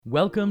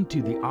Welcome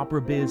to the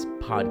Opera Biz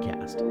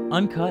podcast,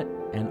 uncut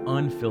and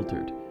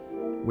unfiltered,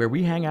 where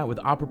we hang out with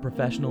opera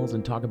professionals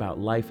and talk about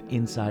life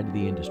inside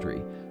the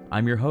industry.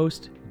 I'm your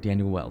host,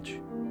 Daniel Welch.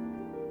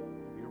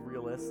 Be a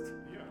realist.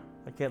 Yeah.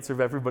 I can't serve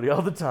everybody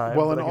all the time,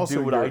 Well, but and I can also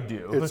do what I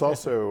do. It's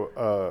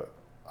also,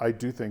 I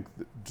do think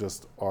that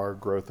just our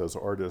growth as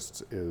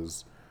artists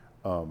is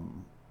a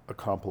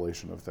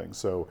compilation of things.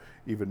 So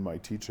even my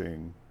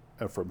teaching,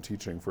 from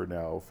teaching for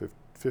now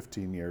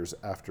 15 years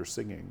after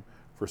singing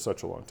for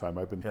such a long time.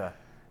 I've been,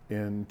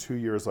 in 2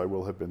 years, I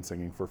will have been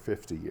singing for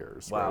 50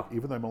 years. Wow. Right?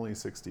 Even though I'm only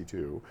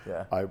 62,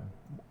 Yeah.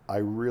 I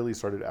really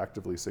started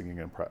actively singing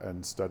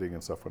and studying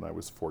and stuff when I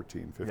was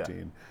 14, 15.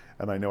 Yeah.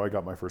 And I know I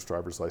got my first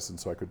driver's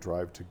license so I could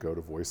drive to go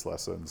to voice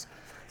lessons.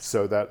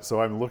 So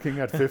I'm looking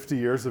at 50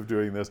 years of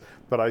doing this,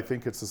 but I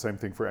think it's the same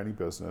thing for any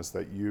business,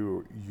 that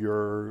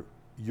you're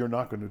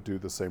not going to do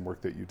the same work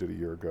that you did a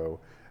year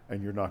ago,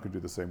 and you're not going to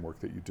do the same work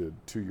that you did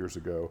 2 years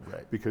ago,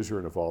 right, because you're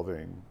an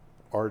evolving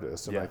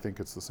artist. And Yeah. I think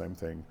it's the same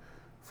thing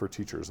for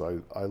teachers.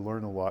 I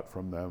learn a lot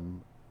from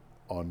them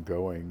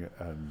ongoing,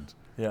 and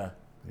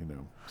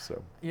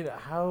so.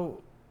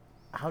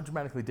 How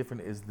dramatically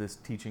different is this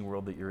teaching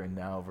world that you're in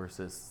now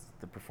versus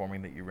the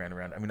performing that you ran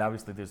around? I mean,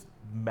 obviously there's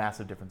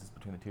massive differences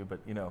between the two, but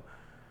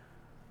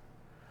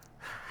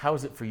how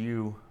is it for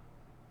you?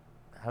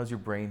 How's your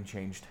brain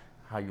changed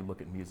how you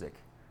look at music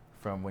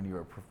from when you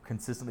were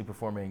consistently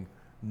performing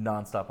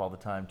nonstop all the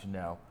time to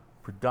now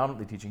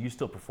predominantly teaching? You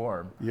still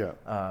perform. Yeah.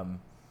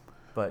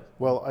 But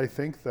well, I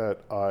think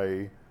that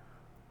I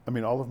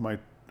mean, all of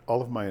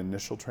my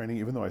initial training,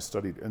 even though I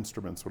studied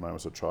instruments when I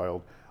was a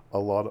child,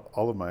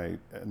 all of my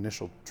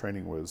initial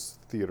training was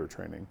theater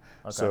training.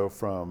 Okay. So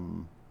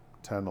from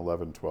 10,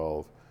 11,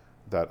 12,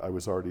 that I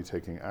was already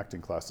taking acting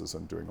classes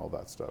and doing all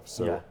that stuff.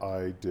 So Yeah.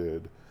 I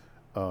did,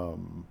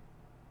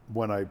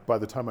 by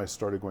the time I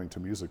started going to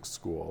music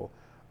school,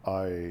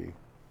 I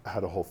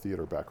had a whole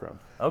theater background.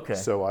 Okay.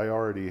 So I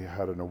already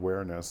had an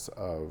awareness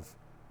of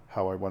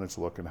how I wanted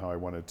to look and how I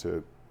wanted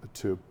to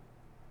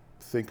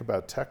think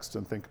about text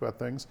and think about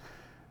things.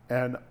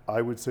 And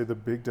I would say the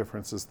big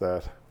difference is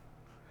that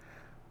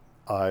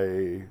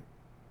I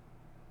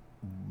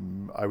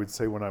would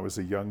say when I was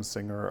a young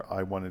singer,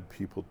 I wanted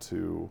people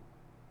to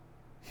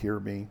hear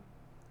me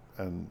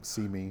and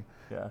see me.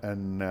 Yeah.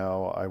 And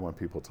now I want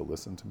people to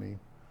listen to me.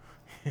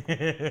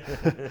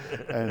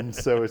 And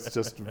so it's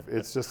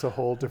just a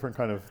whole different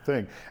kind of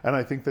thing. And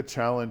I think the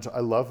challenge,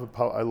 I love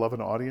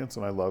an audience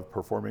and I love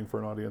performing for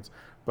an audience,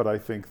 but I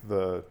think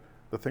the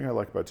thing I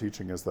like about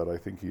teaching is that I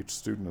think each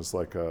student is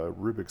like a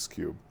Rubik's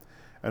Cube.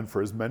 And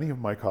for as many of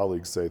my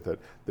colleagues say that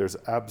there's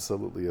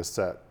absolutely a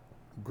set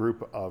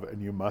group of,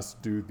 and you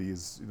must do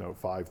these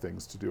 5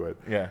 things to do it.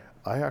 Yeah.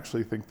 I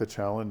actually think the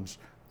challenge,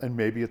 and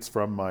maybe it's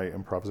from my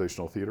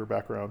improvisational theater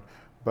background,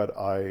 but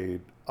I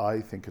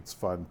think it's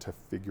fun to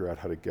figure out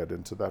how to get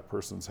into that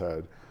person's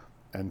head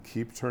and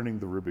keep turning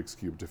the Rubik's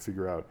Cube to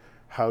figure out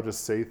how to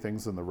say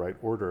things in the right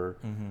order,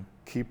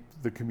 keep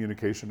the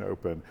communication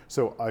open.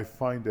 So I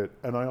find it,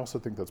 and I also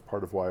think that's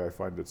part of why I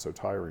find it so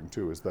tiring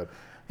too, is that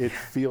it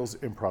feels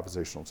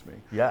improvisational to me.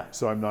 Yeah.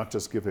 So I'm not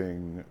just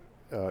giving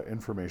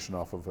information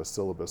off of a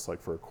syllabus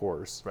like for a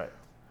course. Right.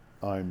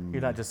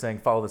 You're not just saying,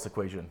 follow this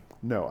equation.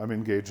 No, I'm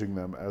engaging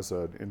them as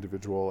an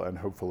individual and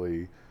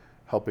hopefully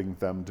helping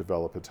them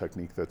develop a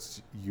technique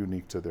that's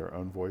unique to their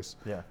own voice.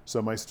 Yeah.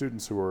 So my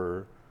students who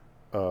are,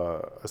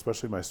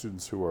 especially my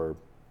students who are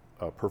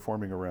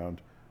performing around,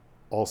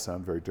 all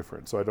sound very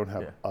different. So I don't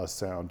have a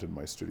sound in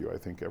my studio. I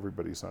think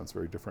everybody sounds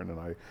very different,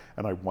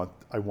 and I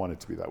want it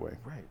to be that way.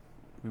 Right.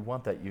 We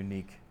want that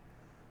unique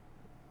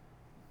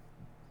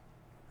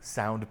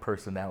sound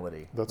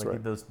personality. That's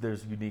right.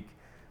 There's unique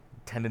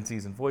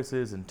tendencies and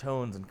voices and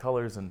tones and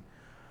colors, and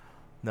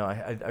no,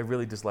 I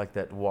really dislike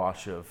that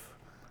wash of.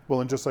 Well,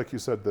 and just like you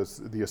said,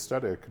 the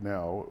aesthetic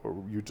now,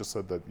 or you just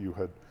said that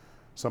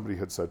somebody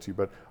had said to you,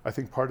 but I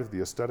think part of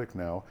the aesthetic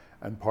now,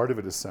 and part of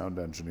it is sound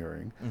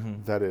engineering,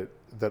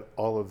 that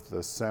all of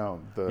the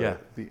sound,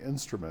 the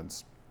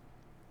instruments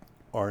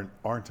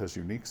aren't as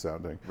unique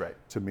sounding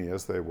to me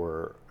as they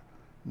were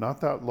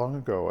not that long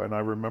ago. And I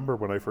remember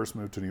when I first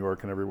moved to New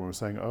York and everyone was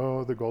saying,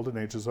 oh, the golden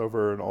age is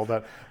over and all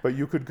that. But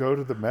you could go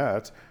to the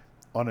Met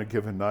on a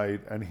given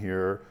night and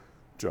hear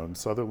Joan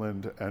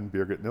Sutherland and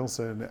Birgit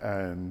Nilsson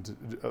and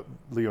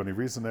Leonie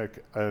Rieseneck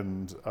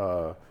and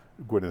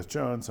Gwyneth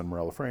Jones and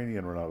Morella Franey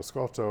and Renato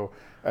Scotto.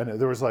 And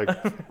there was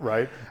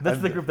right?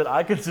 That's the group that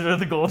I consider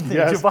the golden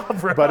age of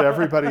opera. But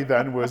everybody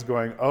then was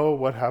going, oh,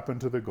 what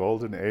happened to the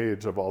golden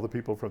age of all the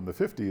people from the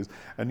 50s?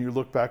 And you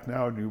look back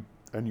now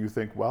and you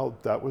think, wow,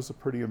 that was a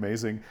pretty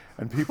amazing.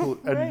 And people,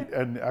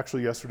 and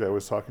actually yesterday I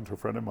was talking to a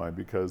friend of mine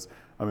because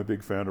I'm a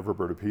big fan of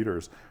Roberta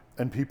Peters.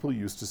 And people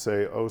used to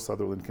say, oh,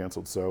 Sutherland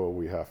canceled, so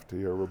we have to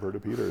hear Roberta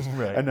Peters.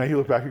 Right. And now you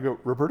look back and go,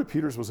 Roberta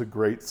Peters was a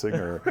great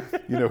singer,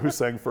 who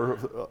sang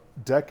for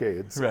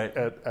decades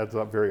at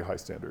a very high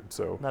standard.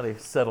 So not a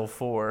settle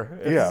for.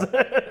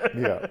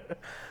 Yeah.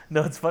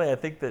 No, it's funny. I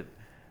think that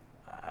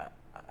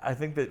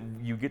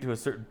you get to a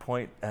certain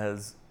point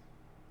as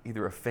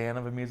either a fan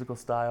of a musical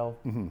style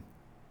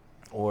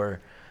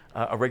or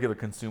a regular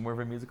consumer of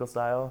a musical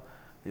style,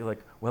 you're like,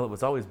 well, it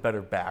was always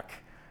better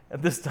back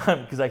at this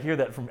time, because I hear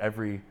that from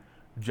every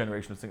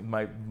generation of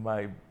singers.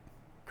 My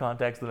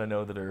contacts that I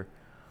know that are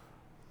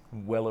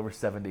well over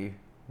 70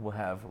 will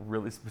have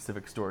really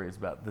specific stories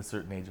about the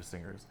certain age of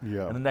singers.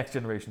 Yeah. And the next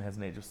generation has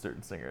an age of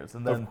certain singers.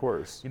 And then, Of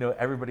course.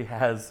 everybody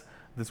has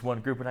this one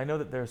group. And I know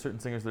that there are certain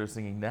singers that are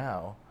singing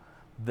now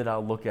that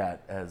I'll look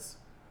at as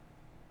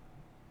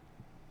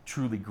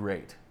truly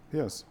great.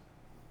 Yes.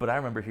 But I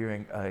remember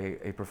hearing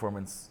a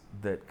performance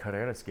that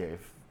Carreras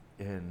gave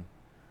in,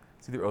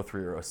 it's either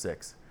 03 or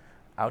 06,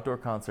 outdoor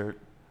concert.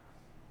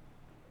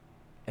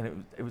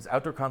 And it was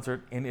outdoor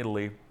concert in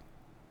Italy.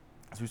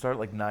 So we started at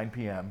like 9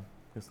 p.m.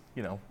 because,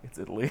 it's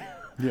Italy.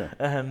 Yeah.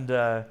 And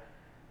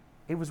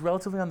it was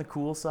relatively on the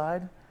cool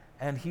side.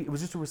 And it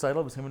was just a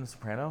recital. It was him and a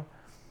soprano.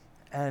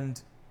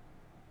 And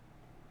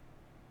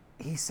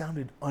he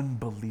sounded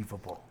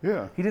unbelievable.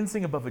 Yeah. He didn't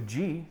sing above a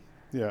G.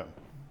 Yeah.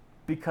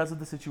 Because of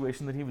the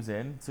situation that he was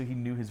in. So he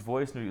knew his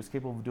voice, knew he was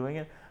capable of doing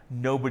it.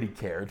 Nobody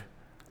cared.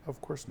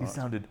 Of course He not.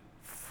 sounded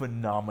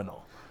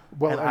phenomenal.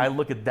 Well, and I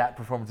look at that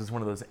performance as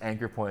one of those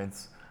anchor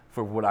points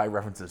for what I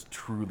reference as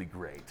truly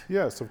great.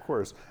 Yes, of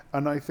course.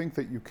 And I think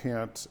that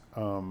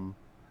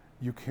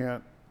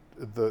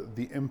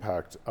the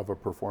impact of a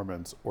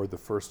performance, or the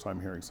first time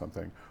hearing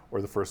something,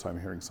 or the first time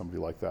hearing somebody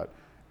like that,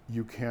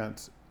 you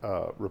can't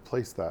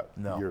replace that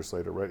years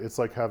later, right? It's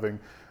like having,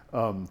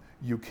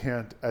 you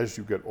can't, as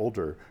you get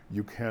older,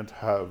 you can't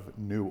have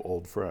new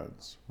old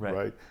friends,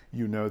 right?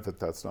 You know that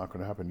that's not going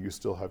to happen. You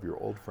still have your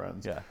old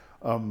friends. Yeah.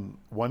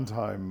 One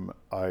time,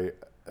 I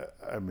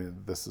mean,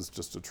 this is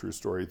just a true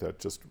story that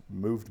just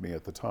moved me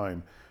at the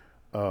time,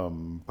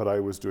 but I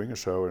was doing a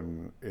show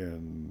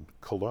in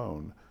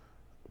Cologne,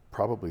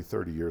 probably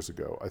 30 years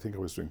ago. I think I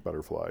was doing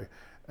Butterfly,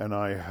 and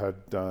I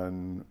had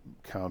done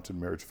Count and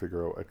Marriage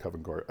Figaro at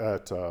Covent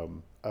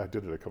Garden. I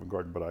did it at Covent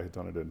Garden, but I had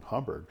done it in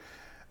Hamburg,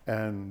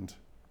 and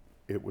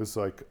it was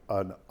like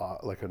an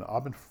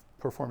Abend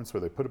performance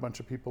where they put a bunch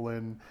of people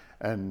in,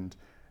 and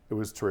it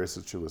was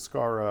Teresa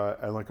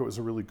Chiliscara, and it was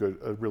a really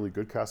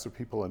good cast of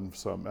people, and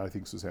I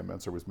think Suzanne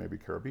Menser was maybe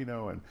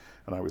Carabino, and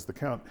I was the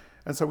Count,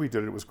 and so we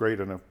did it. It was great,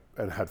 and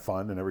had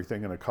fun and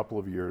everything. And a couple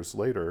of years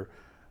later,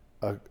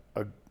 a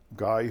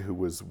guy who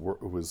was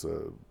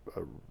a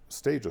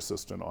stage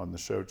assistant on the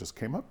show just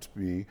came up to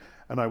me,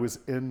 and I was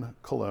in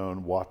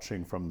Cologne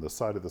watching from the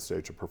side of the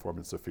stage a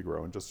performance of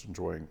Figaro and just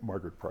enjoying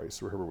Margaret Price,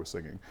 whoever was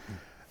singing,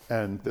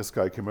 and this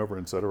guy came over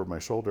and said over my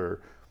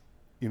shoulder,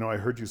 I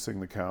heard you sing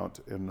the Count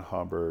in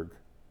Hamburg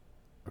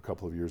a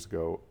couple of years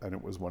ago, and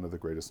it was one of the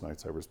greatest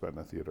nights I ever spent in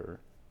a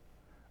theater.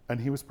 And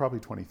he was probably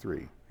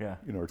 23,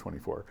 or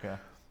 24. Yeah.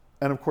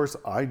 And of course,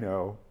 I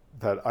know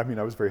that, I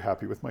was very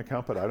happy with my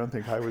Count, but I don't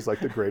think I was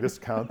the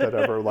greatest Count that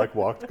ever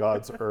walked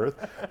God's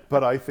earth.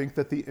 But I think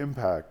that the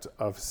impact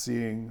of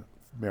seeing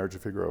Marriage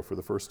of Figaro for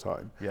the first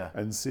time,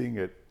 and seeing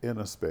it in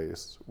a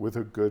space with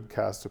a good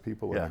cast of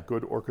people and a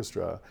good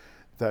orchestra,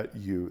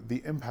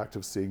 the impact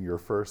of seeing your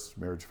first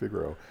Marriage of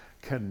Figaro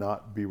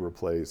cannot be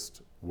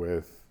replaced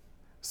with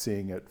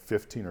seeing it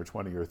 15 or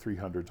 20 or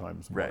 300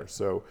 times more. Right.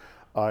 So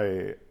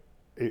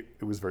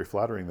it was very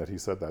flattering that he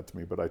said that to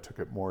me, but I took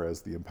it more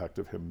as the impact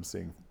of him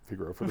seeing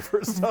Figaro for the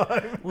first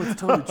time. Well, it's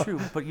totally true.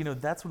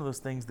 But that's one of those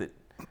things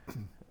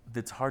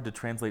that's hard to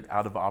translate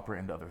out of opera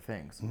into other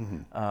things.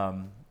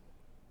 Mm-hmm.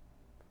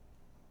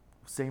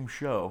 Same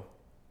show,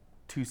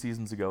 2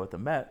 seasons ago at the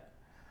Met,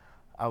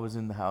 I was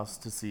in the house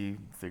to see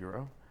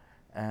Figaro,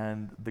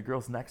 and the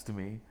girls next to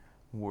me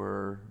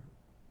were,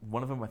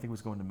 one of them I think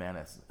was going to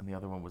Manus, and the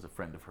other one was a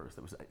friend of hers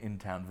that was in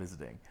town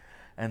visiting.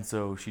 And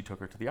so she took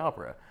her to the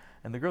opera.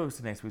 And the girl who was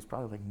sitting next to me was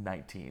probably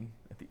 19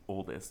 at the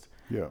oldest.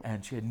 Yeah.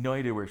 And she had no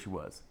idea where she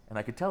was. And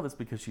I could tell this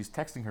because she's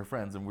texting her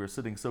friends, and we're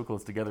sitting so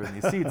close together in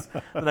these seats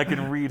that I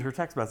can read her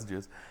text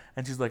messages.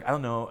 And she's like, I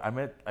don't know,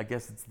 I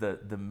guess it's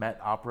the Met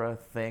Opera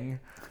thing.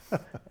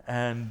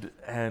 and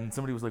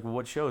somebody was like, well,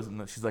 what shows?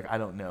 And she's like, I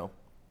don't know.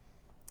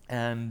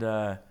 And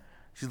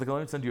she's like,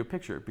 let me send you a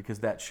picture, because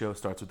that show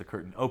starts with the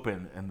curtain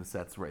open and the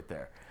set's right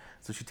there.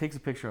 So she takes a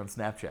picture on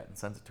Snapchat and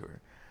sends it to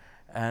her.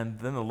 And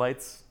then the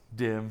lights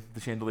dim,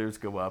 the chandeliers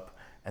go up,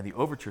 and the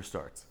overture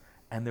starts.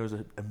 And there was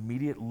an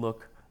immediate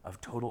look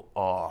of total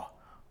awe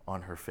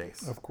on her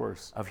face. Of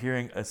course. Of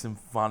hearing a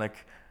symphonic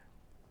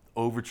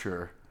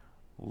overture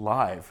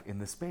live in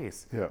the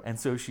space. Yeah. And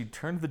so she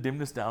turned the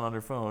dimness down on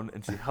her phone,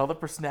 and she held up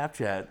her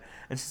Snapchat,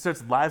 and she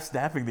starts live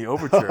snapping the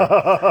overture.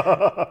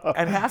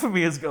 And half of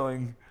me is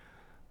going,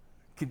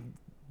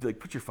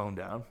 put your phone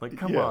down.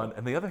 Come on.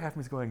 And the other half of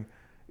me is going,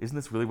 isn't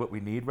this really what we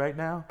need right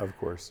now? Of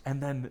course.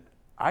 And then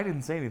I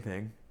didn't say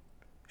anything.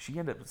 She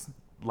ended up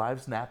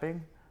live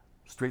snapping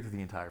straight through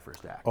the entire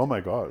first act. Oh my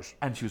gosh.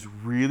 And she was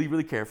really,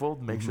 really careful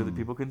to make sure that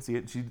people couldn't see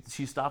it.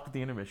 She stopped at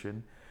the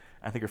intermission.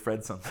 I think her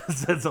friend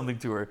said something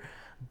to her.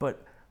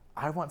 But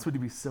I want somebody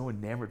to be so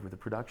enamored with the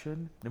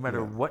production, no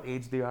matter what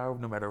age they are,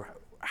 no matter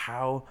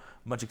how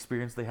much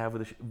experience they have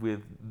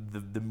with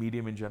the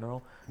medium in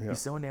general. Be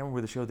so enamored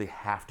with the show, they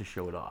have to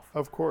show it off.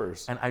 Of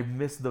course. And I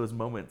miss those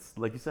moments.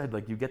 Like you said,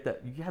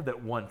 you have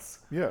that once.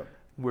 Yeah.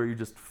 where you're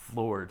just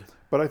floored.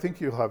 But I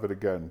think you'll have it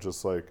again,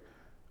 just like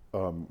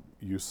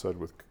you said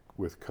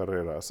with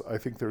Carreras. I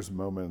think there's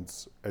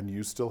moments, and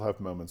you still have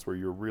moments where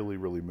you're really,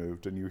 really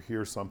moved, and you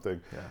hear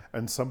something,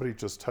 and somebody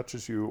just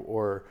touches you,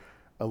 or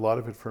a lot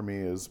of it for me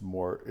is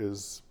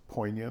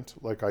poignant.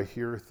 Like I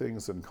hear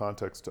things in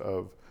context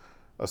of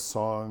a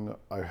song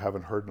I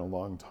haven't heard in a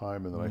long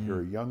time, and then I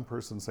hear a young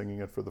person singing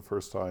it for the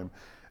first time,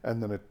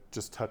 and then it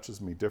just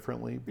touches me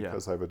differently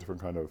because I have a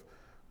different kind of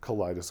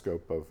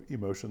kaleidoscope of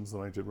emotions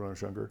than I did when I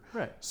was younger.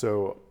 Right.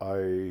 So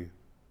I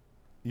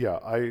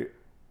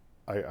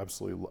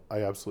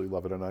absolutely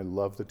love it, and I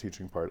love the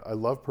teaching part. I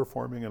love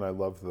performing, and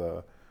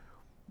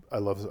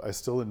I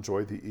still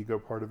enjoy the ego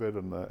part of it,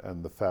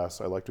 and the fast.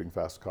 I like doing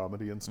fast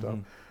comedy and stuff,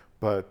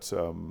 but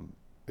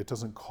it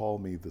doesn't call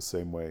me the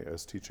same way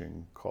as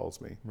teaching calls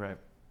me. Right.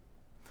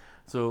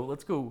 So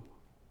let's go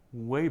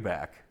way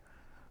back.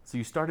 So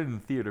you started in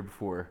theater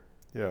before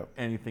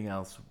anything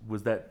else.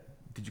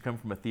 Did you come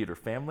from a theater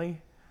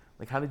family?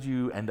 Like, how did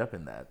you end up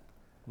in that?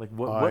 Like,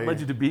 what led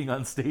you to being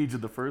on stage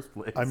in the first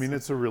place? I mean,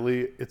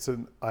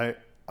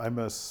 I'm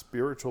a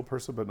spiritual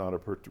person, but not a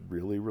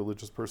really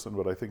religious person.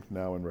 But I think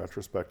now, in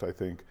retrospect,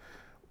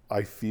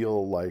 I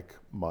feel like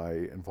my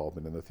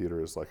involvement in the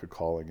theater is like a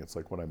calling. It's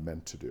like what I'm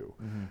meant to do,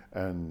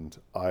 and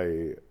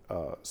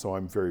so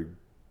I'm very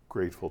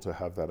grateful to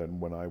have that.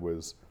 And when I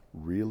was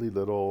really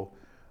little,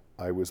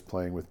 I was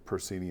playing with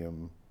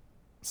proscenium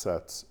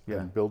sets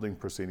and building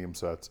proscenium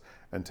sets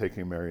and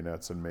taking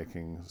marionettes and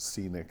making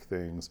scenic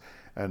things.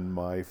 And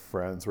my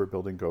friends were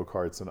building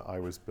go-karts, and I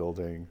was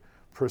building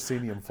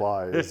proscenium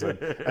flies,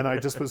 and I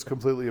just was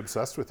completely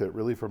obsessed with it,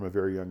 really from a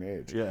very young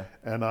age. Yeah.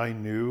 And I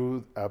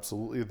knew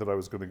absolutely that I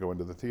was going to go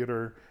into the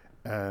theater,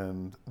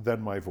 and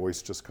then my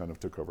voice just kind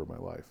of took over my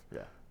life.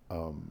 Yeah.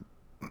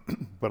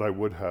 But I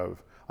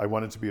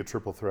wanted to be a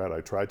triple threat.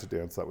 I tried to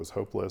dance, that was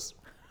hopeless.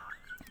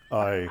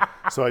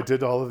 So I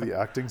did all of the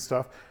acting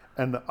stuff,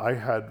 and I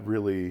had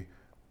really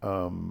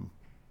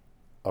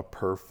a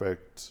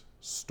perfect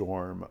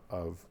storm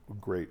of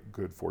great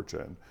good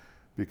fortune,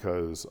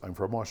 because I'm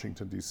from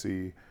Washington,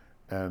 D.C.,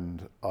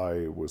 and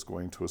I was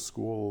going to a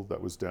school that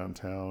was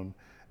downtown,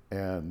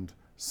 and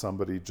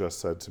somebody just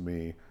said to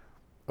me,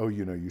 oh,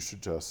 you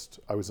should just,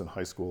 I was in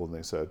high school, and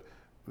they said,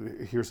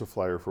 here's a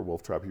flyer for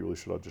Wolf Trap, you really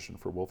should audition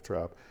for Wolf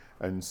Trap.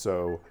 And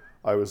so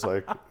I was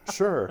like,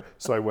 sure.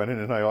 So I went in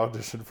and I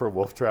auditioned for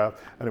Wolf Trap,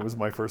 and it was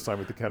my first time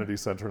at the Kennedy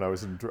Center, and I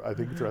was in, I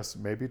think,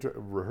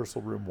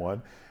 rehearsal room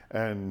 1,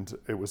 and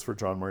it was for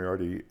John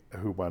Moriarty,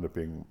 who wound up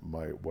being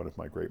one of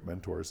my great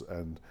mentors,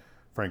 and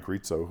Frank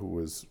Rizzo, who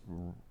was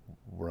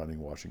running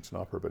Washington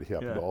Opera, but he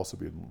happened to also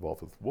be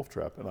involved with Wolf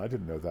Trap, and I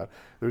didn't know that.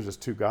 There was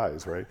just 2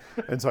 guys, right?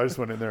 And so I just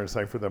went in there and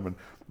sang for them, and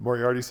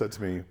Moriarty said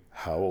to me,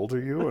 how old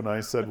are you? And I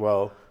said,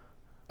 well,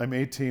 I'm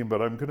 18,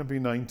 but I'm going to be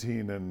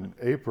 19 in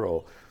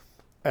April.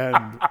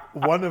 And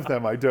one of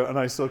them,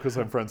 because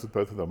I'm friends with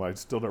both of them, I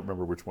still don't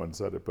remember which one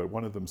said it, but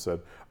one of them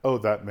said, oh,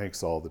 that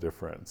makes all the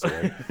difference,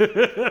 right?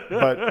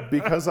 But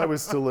because I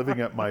was still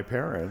living at my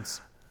parents',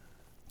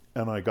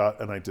 and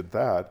I did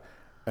that,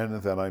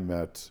 and then I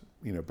met,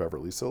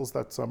 Beverly Sills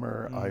that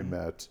summer. I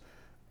met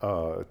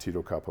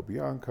Tito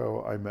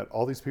Capobianco. I met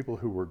all these people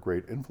who were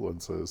great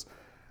influences,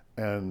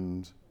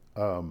 and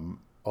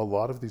a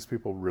lot of these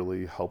people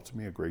really helped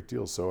me a great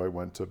deal. So I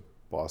went to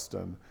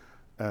Boston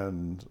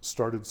and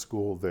started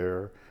school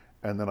there,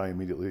 and then I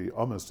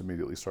almost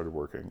immediately started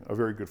working. A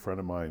very good friend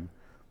of mine,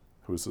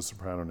 who was a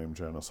soprano named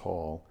Janice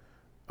Hall,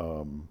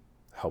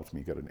 helped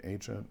me get an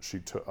agent.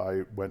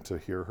 I went to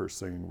hear her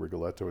sing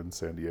Rigoletto in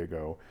San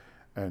Diego,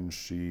 and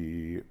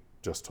she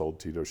just told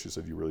Tito, she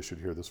said, you really should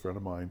hear this friend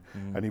of mine.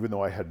 And even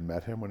though I had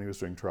met him when he was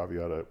doing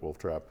Traviata at Wolf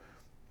Trap,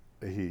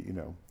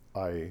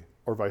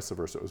 or vice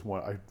versa, it was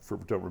one, I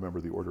don't remember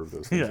the order of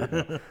those things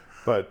right now.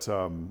 But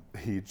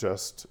he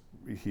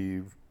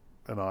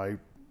and I,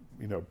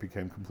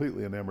 became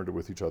completely enamored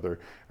with each other,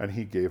 and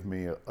he gave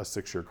me a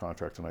 6-year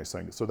contract, and I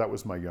sang it. So that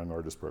was my young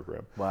artist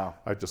program. Wow.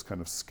 I just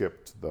kind of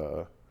skipped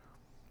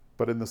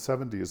but in the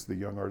 70s, the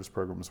young artist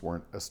programs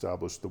weren't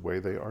established the way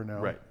they are now.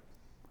 Right.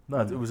 No,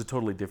 it was a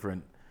totally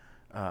different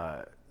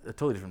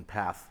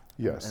path.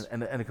 Yes.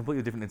 And a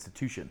completely different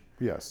institution.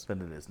 Yes.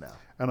 Than it is now.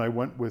 And I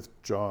went with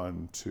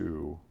John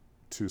to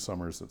 2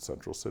 summers at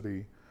Central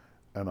City,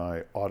 and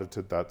I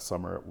audited that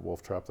summer at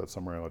Wolf Trap. That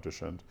summer I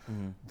auditioned.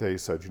 They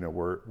said,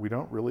 we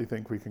don't really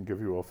think we can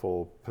give you a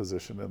full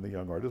position in the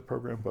young artist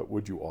program, but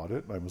would you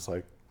audit? And I was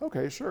like,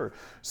 okay, sure.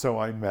 So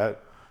I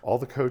met all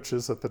the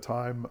coaches at the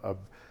time,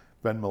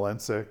 Ben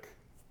Milensik,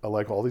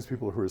 like all these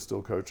people who are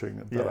still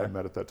coaching that I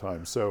met at that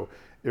time. So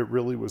it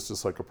really was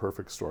just like a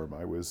perfect storm.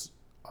 I was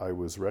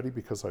ready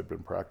because I'd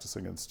been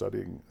practicing and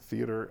studying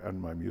theater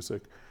and my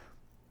music,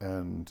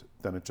 and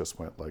then it just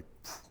went like,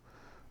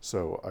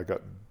 so I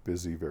got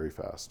busy very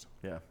fast.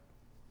 Yeah.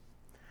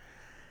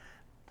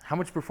 How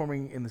much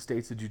performing in the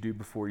States did you do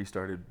before you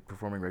started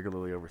performing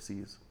regularly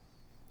overseas?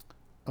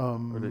 Or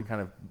did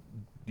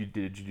you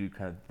do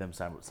kind of them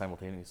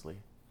simultaneously?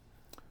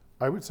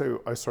 I would say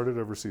I started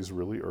overseas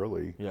really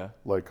early. Yeah.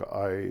 Like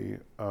I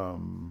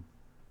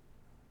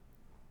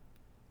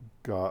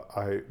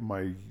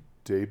my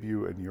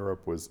debut in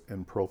Europe was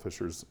in Pearl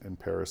Fishers in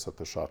Paris at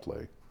the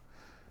Châtelet.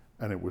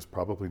 And it was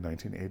probably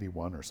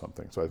 1981 or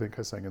something. So I think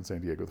I sang in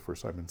San Diego the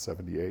first time in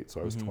 78, so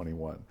I was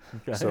 21.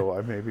 Okay. So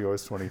I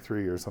was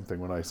 23 or something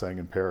when I sang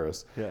in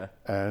Paris. Yeah.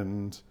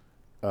 And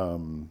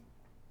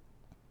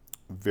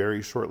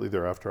very shortly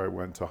thereafter I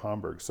went to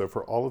Hamburg. So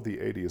for all of the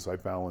 80s I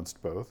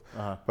balanced both.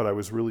 But I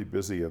was really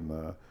busy in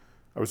the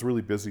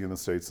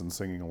States and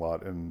singing a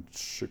lot in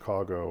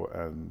Chicago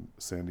and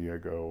San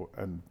Diego,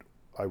 and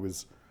I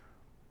was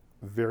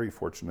very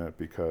fortunate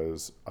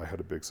because I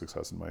had a big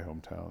success in my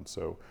hometown.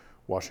 So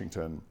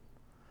Washington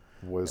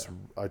was,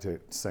 I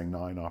sang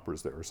 9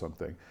 operas there or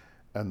something.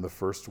 And the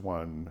first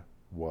one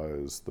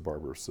was The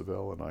Barber of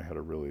Seville, and I had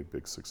a really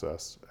big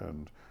success.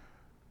 And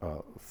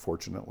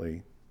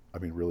fortunately, I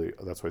mean, really,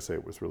 that's why I say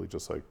it was really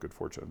just like good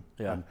fortune.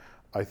 Yeah. And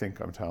I think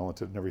I'm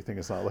talented and everything.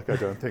 It's not like I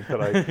don't think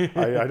that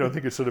I don't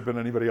think it should have been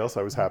anybody else.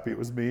 I was happy it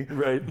was me.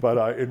 Right.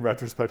 But in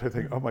retrospect, I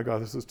think, oh my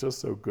God, this is just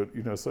so good,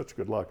 such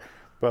good luck.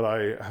 But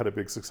I had a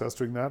big success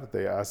doing that.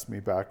 They asked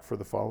me back for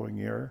the following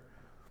year.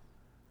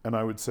 And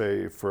I would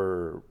say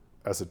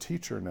as a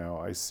teacher now,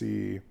 I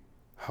see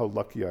how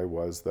lucky I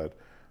was that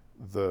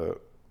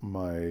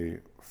my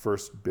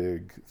first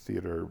big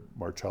theater,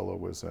 Marcello,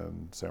 was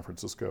in San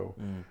Francisco.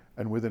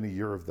 And within a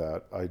year of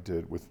that, I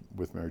did,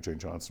 with Mary Jane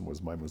Johnson,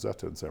 was my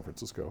Musetta in San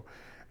Francisco.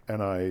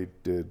 And I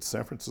did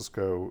San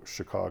Francisco,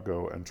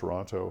 Chicago, and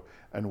Toronto.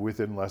 And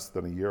within less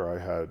than a year, I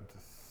had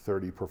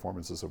 30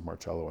 performances of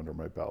Marcello under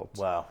my belt.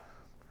 Wow.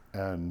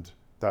 And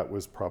that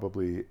was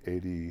probably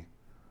 80,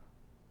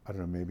 I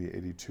don't know, maybe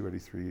 82,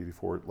 83,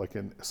 84, like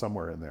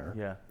somewhere in there.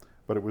 Yeah.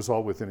 But it was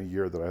all within a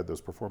year that I had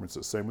those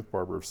performances. Same with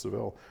Barber of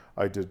Seville.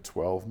 I did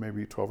 12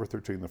 or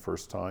 13 the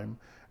first time,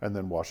 and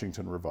then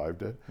Washington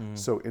revived it.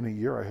 So in a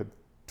year I had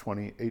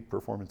 28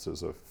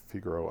 performances of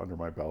Figaro under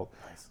my belt.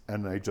 Nice.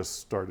 And I just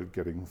started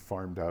getting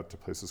farmed out to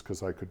places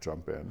because I could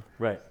jump in.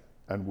 Right.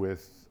 And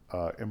with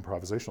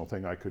improvisational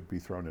thing, I could be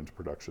thrown into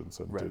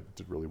productions and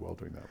did really well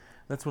doing that.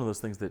 That's one of those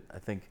things that I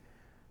think,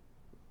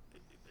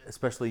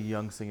 especially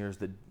young singers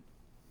that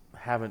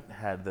haven't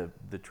had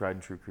the tried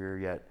and true career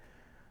yet,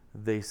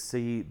 they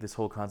see this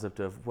whole concept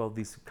of, well,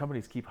 these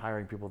companies keep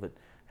hiring people that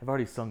have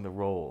already sung the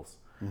roles,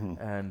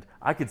 and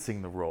I could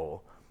sing the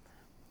role,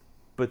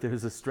 but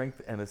there's a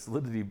strength and a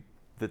solidity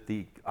that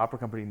the opera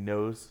company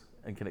knows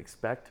and can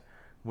expect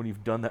when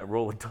you've done that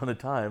role a ton of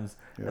times,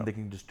 and they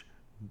can just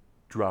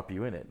drop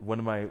you in it. One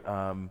of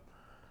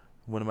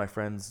my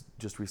friends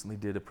just recently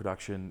did a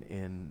production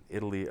in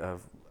Italy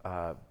of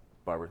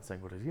Barbara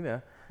and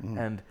Sanguinetti,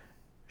 and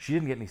she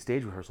didn't get any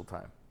stage rehearsal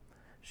time.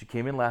 She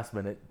came in last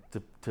minute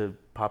to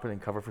pop in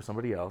and cover for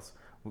somebody else,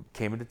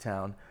 came into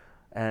town,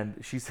 and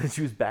she said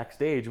she was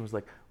backstage and was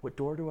like, what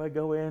door do I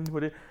go in?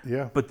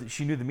 But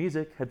she knew the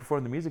music, had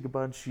performed the music a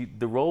bunch.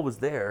 The role was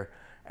there.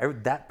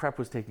 That prep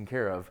was taken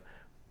care of,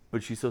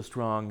 but she's so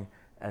strong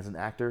as an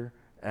actor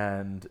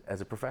and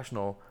as a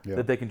professional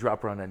that they can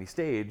drop her on any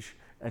stage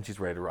and she's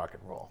ready to rock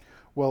and roll.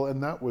 Well,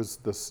 and that was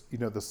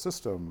the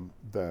system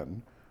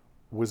then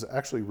was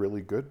actually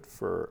really good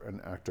for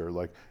an actor.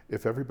 Like,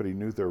 if everybody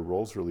knew their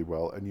roles really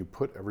well and you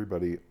put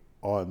everybody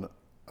on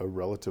a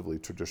relatively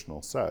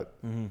traditional set,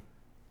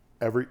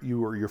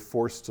 you're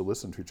forced to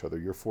listen to each other.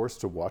 You're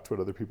forced to watch what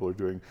other people are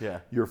doing.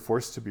 Yeah. You're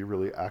forced to be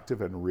really active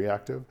and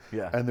reactive.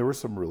 Yeah. And there were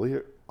some really,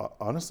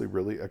 honestly,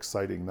 really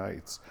exciting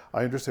nights.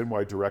 I understand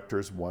why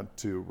directors want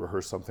to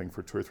rehearse something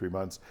for 2 or 3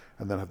 months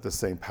and then have the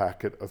same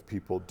packet of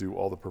people do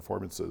all the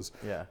performances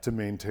to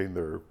maintain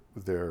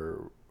their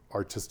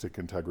artistic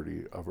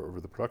integrity over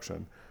the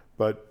production.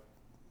 But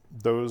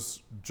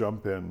those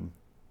jump in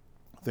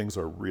things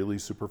are really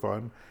super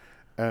fun.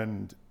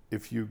 And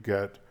if you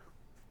get,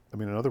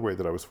 another way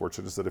that I was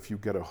fortunate is that if you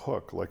get a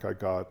hook, like I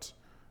got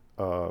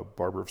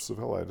Barber of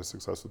Seville, I had a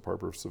success with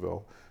Barber of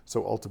Seville.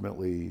 So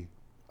ultimately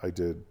I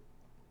did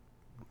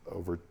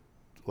over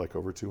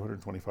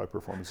 225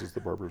 performances of the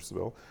Barber of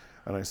Seville,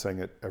 and I sang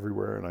it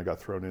everywhere and I got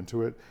thrown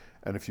into it.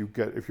 And if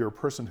you're a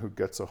person who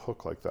gets a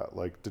hook like that,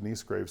 like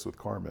Denise Graves with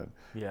Carmen,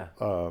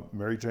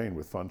 Mary Jane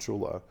with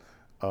Fanciulla,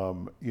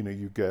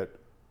 you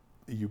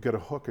get a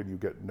hook and you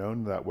get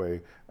known that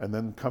way, and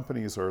then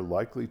companies are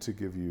likely to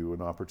give you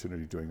an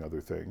opportunity doing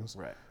other things.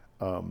 Right.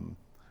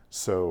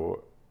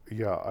 So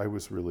yeah, I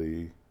was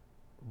really,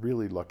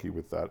 really lucky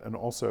with that. And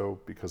also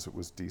because it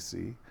was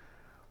DC,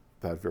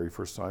 that very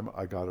first time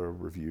I got a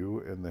review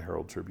in the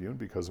Herald Tribune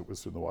because it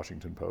was in the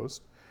Washington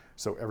Post.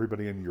 So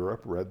everybody in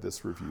Europe read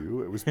this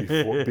review. It was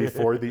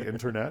before the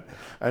internet,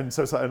 and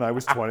I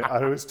was 20.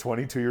 I was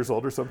 22 years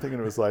old or something, and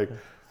it was like,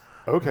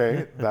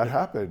 okay, that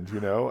happened,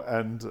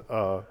 And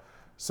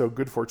so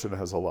good fortune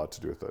has a lot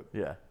to do with it.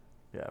 Yeah,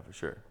 for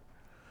sure.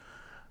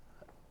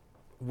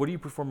 What are you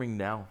performing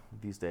now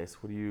these days?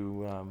 What are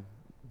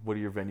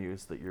your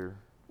venues that you're?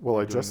 Well,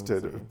 I just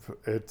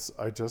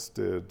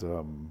did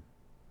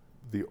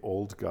the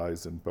Old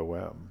Guys in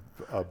Bohème,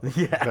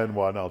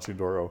 Benoit and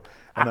Alcindoro.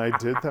 And I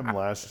did them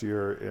last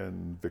year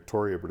in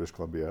Victoria, British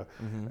Columbia,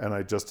 and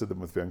I just did them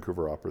with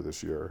Vancouver Opera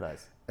this year.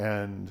 Nice.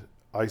 And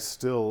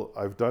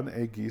I've done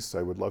Aegis.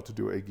 I would love to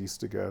do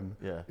Aegis again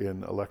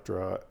in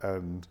Elektra,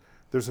 and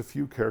there's a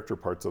few character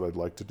parts that I'd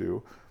like to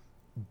do.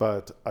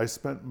 But I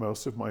spent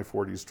most of my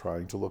 40s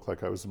trying to look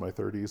like I was in my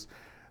 30s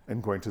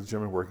and going to the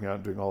gym and working out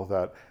and doing all of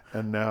that.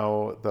 And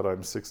now that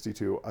I'm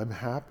 62, I'm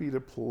happy to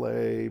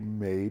play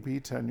maybe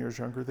 10 years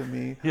younger than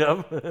me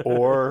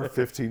or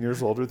 15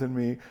 years older than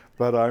me,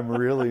 but I'm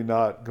really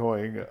not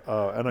going.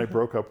 And I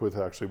broke up with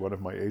actually one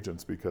of my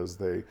agents because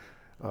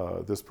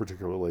this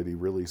particular lady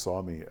really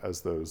saw me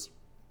as those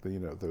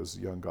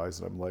young guys.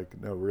 And I'm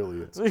like, no, really,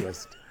 it's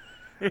just...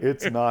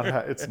 It's not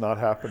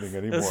happening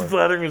anymore. As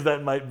flattering as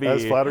that might be.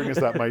 As flattering as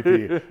that might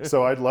be.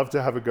 So I'd love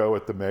to have a go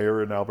at the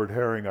mayor and Albert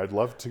Herring. I'd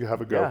love to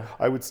have a go. Yeah.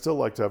 I would still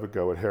like to have a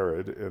go at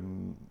Herod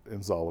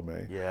in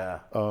Salome.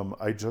 Yeah.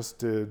 I just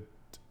did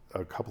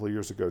a couple of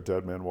years ago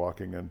Dead Man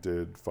Walking and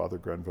did Father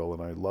Grenville,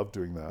 and I love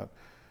doing that.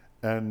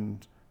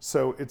 And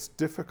so it's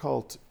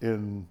difficult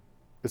in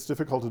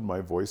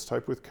my voice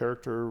type with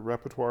character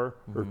repertoire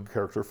or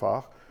character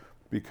fach,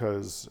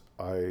 because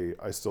I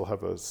still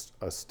have a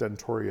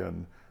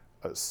stentorian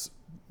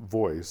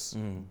voice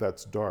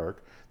that's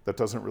dark, that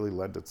doesn't really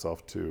lend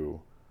itself to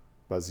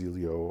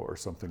Basilio or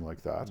something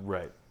like that.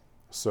 Right.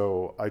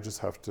 So I just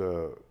have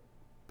to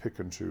pick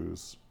and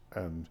choose,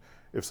 and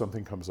if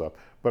something comes up.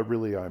 But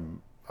really, I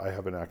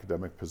have an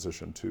academic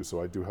position too,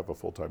 so I do have a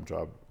full-time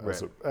job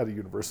at a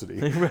university.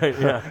 Right.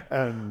 Yeah.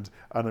 and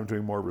I'm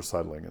doing more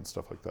recitaling and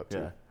stuff like that too.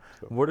 Yeah.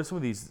 So. What are some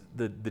of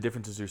the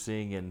differences you're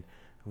seeing in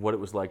what it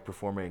was like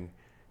performing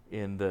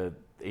in the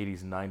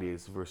 80s and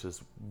 90s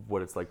versus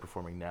what it's like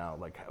performing now?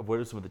 Like, what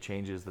are some of the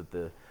changes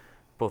that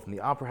both in the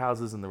opera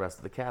houses and the rest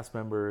of the cast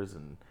members,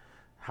 and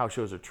how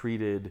shows are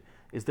treated?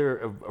 Is there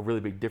a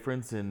really big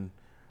difference in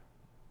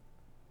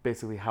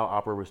basically how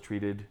opera was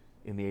treated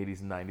in the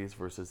 80s and 90s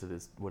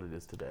versus what it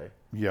is today?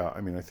 Yeah, I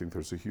mean, I think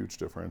there's a huge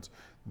difference.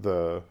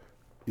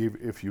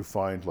 If you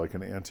find like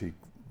an antique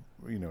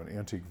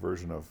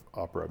version of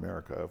Opera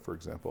America, for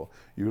example,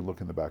 you would look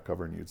in the back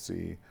cover and you'd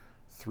see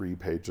 3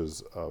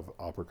 pages of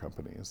opera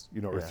companies,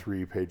 or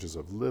 3 pages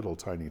of little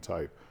tiny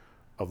type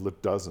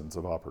of dozens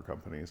of opera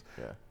companies.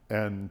 Yeah.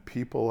 And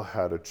people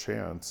had a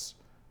chance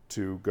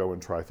to go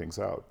and try things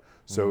out.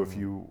 So if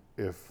you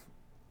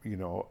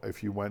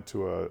went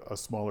to a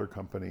smaller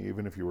company,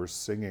 even if you were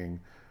singing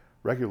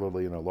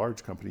regularly in a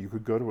large company, you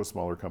could go to a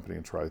smaller company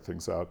and try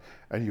things out,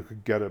 and you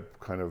could get a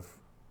kind of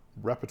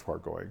repertoire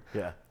going.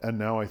 Yeah. And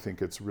now I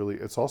think it's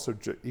also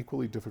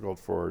equally difficult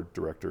for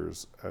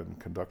directors and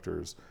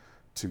conductors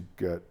to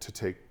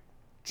take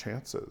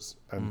chances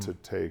and to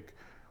take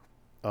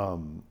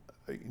an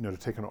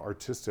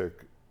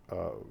artistic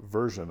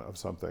version of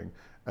something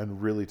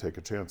and really take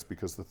a chance,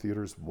 because the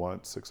theaters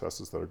want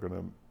successes that are going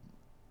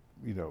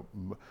to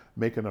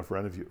make enough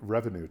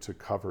revenue to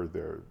cover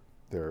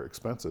their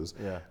expenses.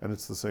 Yeah. And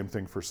it's the same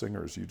thing for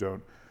singers. You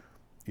don't,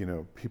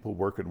 people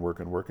work and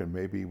work and work, and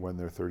maybe when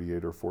they're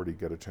 38 or 40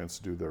 get a chance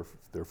to do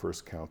their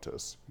first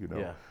countess,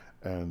 Yeah.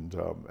 And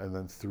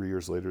then 3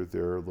 years later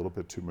they're a little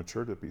bit too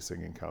mature to be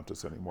singing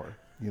countess anymore,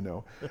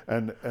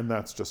 and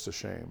that's just a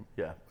shame.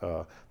 Yeah.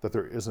 That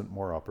there isn't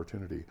more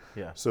opportunity.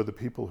 Yeah. So the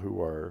people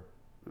who are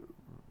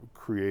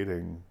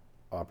creating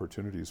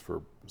opportunities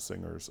for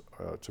singers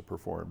to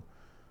perform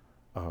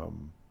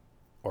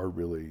are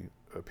really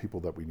people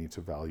that we need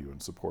to value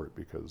and support,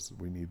 because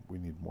we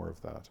need more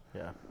of that.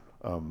 Yeah.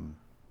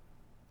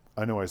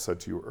 I know I said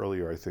to you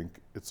earlier, I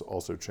think it's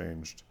also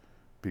changed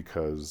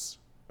because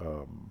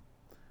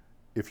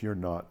if you're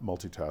not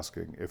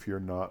multitasking, if you're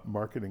not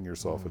marketing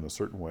yourself in a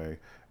certain way,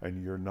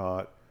 and you're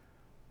not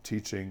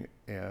teaching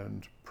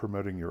and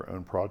promoting your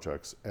own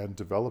projects and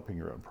developing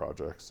your own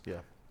projects,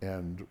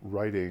 and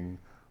writing.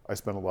 I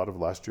spent a lot of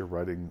last year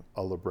writing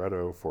a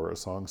libretto for a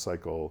song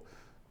cycle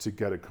to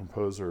get a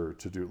composer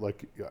to do,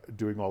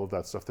 doing all of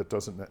that stuff that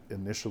doesn't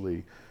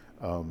initially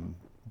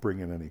bring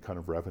in any kind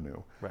of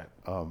revenue. Right.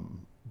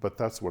 But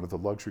that's one of the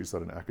luxuries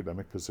that an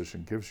academic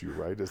position gives you,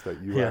 right? Is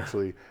that you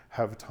actually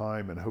have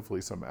time and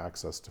hopefully some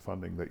access to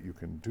funding that you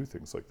can do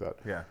things like that.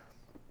 Yeah.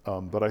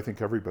 But I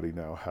think everybody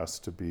now has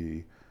to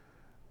be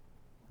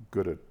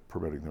good at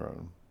promoting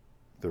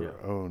their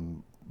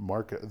own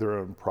market, their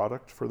own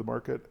product for the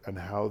market, and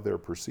how they're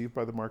perceived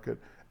by the market.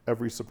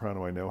 Every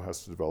soprano I know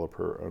has to develop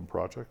her own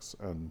projects,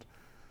 and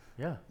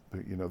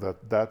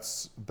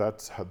that's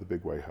how the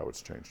big way how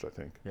it's changed, I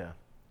think. Yeah.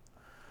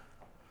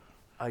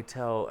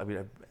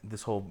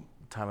 This whole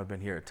time I've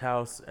been here at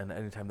Taos, and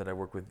anytime that I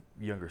work with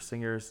younger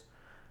singers,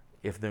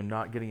 if they're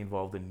not getting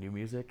involved in new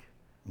music,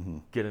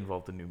 get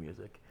involved in new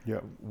music. Yeah.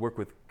 Work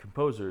with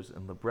composers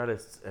and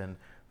librettists and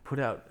put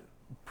out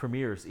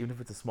premieres, even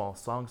if it's a small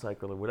song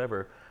cycle or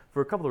whatever,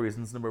 for a couple of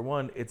reasons. Number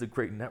one, it's a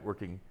great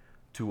networking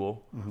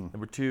tool.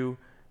 Number two,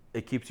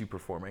 it keeps you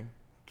performing,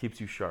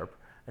 keeps you sharp.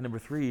 And number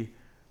three,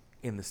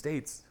 in the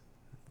States,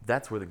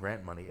 that's where the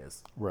grant money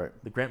is. Right.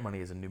 The grant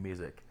money is in new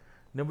music.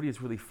 Nobody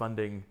is really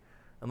funding,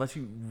 unless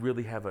you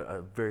really have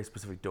a very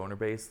specific donor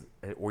base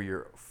or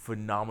you're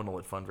phenomenal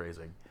at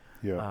fundraising.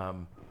 Yeah.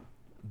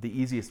 The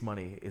easiest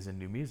money is in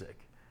new music.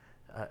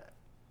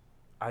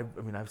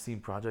 I've seen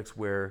projects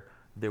where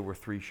there were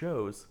 3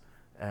 shows,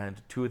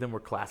 and 2 of them were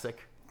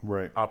classic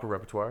Right. opera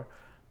repertoire.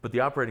 But the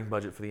operating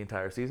budget for the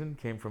entire season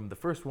came from the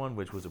first one,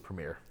 which was a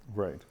premiere.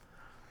 Right.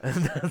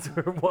 And that's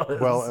where it was.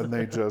 Well, and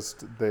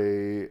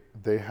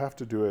they have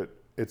to do it.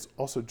 It's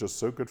also just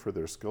so good for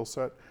their skill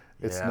set.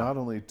 It's Yeah. not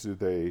only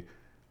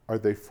are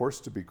they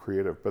forced to be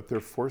creative, but they're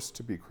forced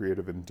to be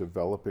creative in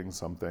developing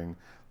something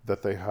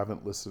that they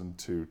haven't listened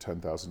to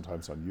 10,000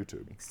 times on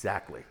YouTube.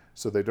 Exactly.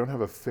 So they don't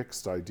have a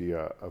fixed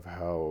idea of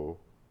how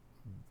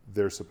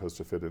they're supposed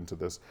to fit into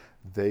this.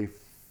 They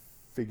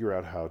figure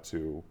out how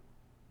to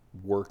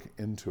work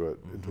into it,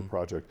 into a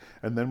project.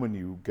 And then when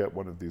you get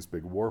one of these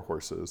big war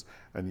horses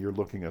and you're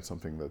looking at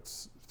something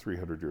that's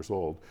 300 years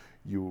old,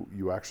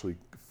 you actually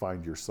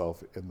find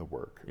yourself in the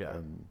work. Yeah.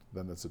 And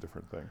then it's a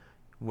different thing.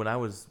 When I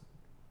was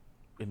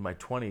in my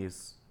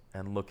 20s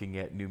and looking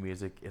at new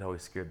music, it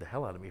always scared the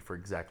hell out of me for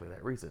exactly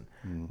that reason.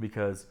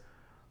 Because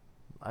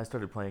I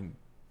started playing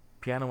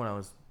piano when I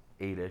was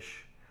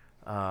 8-ish.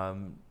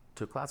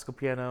 Took classical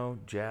piano,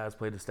 jazz,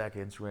 played a stack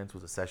of instruments,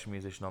 was a session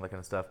musician, all that kind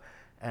of stuff.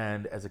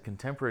 And as a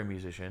contemporary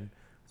musician,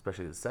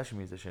 especially as a session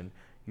musician,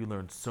 you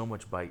learn so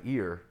much by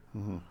ear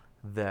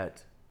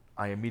that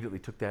I immediately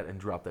took that and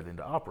dropped that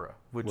into opera,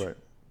 which Right.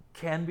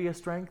 can be a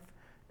strength.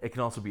 It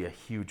can also be a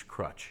huge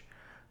crutch.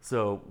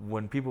 So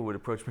when people would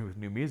approach me with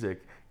new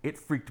music, it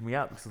freaked me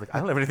out because like I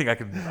don't have anything I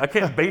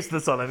can't base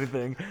this on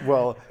anything.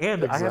 Well,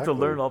 and I have to exactly.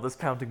 learn all this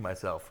counting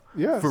myself.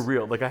 Yes. For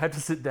real. Like I had to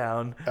sit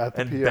down At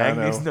the and piano.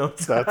 bang these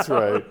notes That's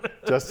out.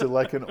 right. Just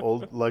like in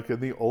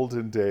the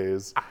olden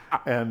days.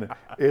 And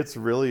it's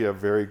really a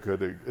very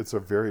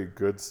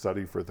good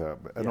study for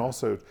them. And Yeah.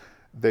 also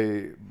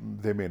they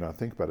may not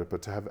think about it,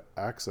 but to have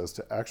access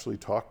to actually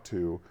talk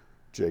to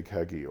Jake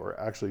Heggie or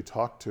actually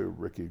talk to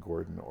Ricky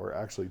Gordon or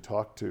actually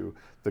talk to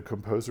the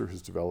composer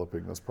who's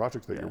developing this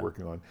project that you're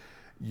working on,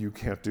 you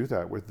can't do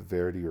that with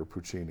Verdi or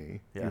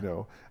Puccini,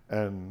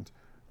 and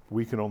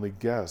we can only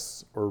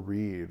guess or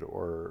read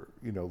or,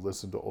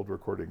 listen to old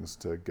recordings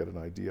to get an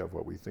idea of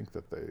what we think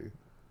that they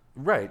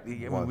Right. I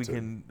mean, want we to.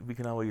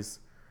 can always,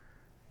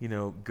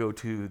 go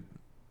to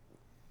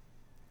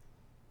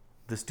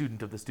the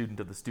student of the student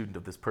of the student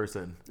of this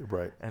person,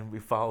 Right. and we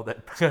follow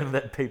that kind of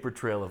that paper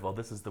trail of,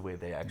 this is the way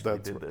they actually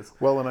did this.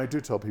 Well, and I do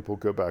tell people,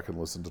 go back and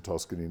listen to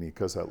Toscanini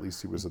because at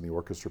least he was in the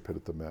orchestra pit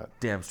at the Met.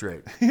 Damn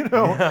straight.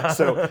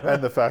 So,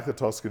 and the fact that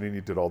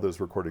Toscanini did all those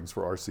recordings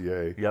for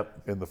RCA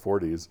Yep. in the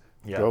 40s,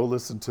 Yep. go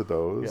listen to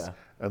those Yeah.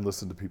 and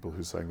listen to people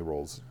who sang the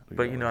roles.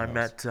 But in I the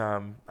met,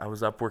 house. I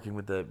was up working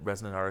with the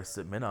resident artists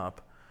at Minop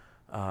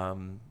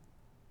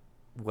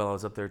while I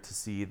was up there to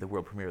see the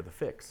world premiere of The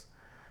Fix.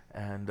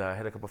 And I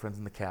had a couple friends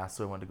in the cast,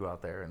 so I wanted to go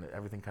out there, and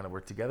everything kind of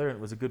worked together. And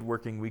it was a good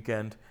working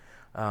weekend.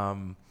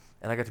 And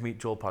I got to meet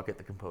Joel Puckett,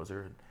 the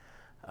composer,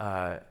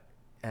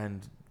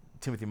 and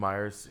Timothy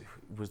Myers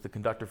was the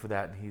conductor for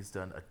that, and he's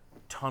done a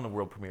ton of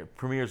world premieres.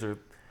 Premieres are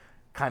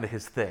kind of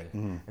his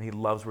thing, and he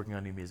loves working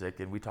on new music,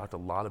 and we talked a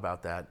lot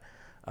about that.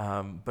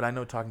 But I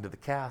know talking to the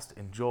cast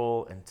and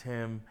Joel and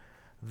Tim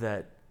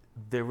that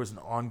there was an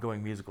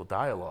ongoing musical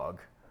dialogue,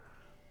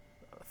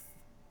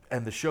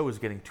 and the show was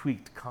getting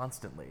tweaked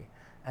constantly.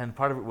 And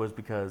part of it was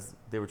because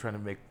they were trying to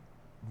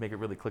make it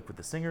really click with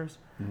the singers,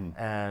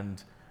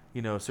 and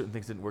certain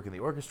things didn't work in the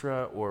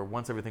orchestra, or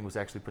once everything was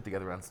actually put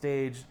together on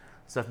stage,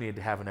 stuff needed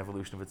to have an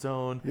evolution of its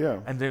own. Yeah.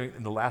 And then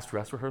in the last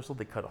dress rehearsal,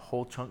 they cut a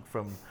whole chunk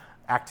from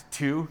Act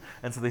 2,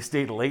 and so they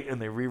stayed late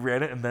and they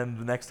reran it, and then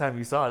the next time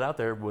you saw it out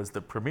there was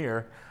the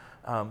premiere.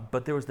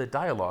 But there was the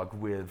dialogue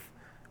with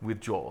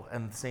Joel,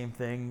 and the same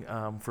thing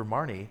for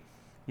Marnie.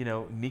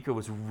 Nico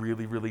was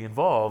really, really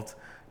involved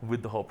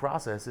with the whole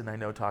process, and I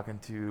know talking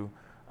to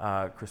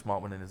Chris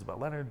Maltman and Isabel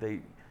Leonard, they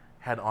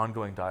had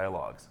ongoing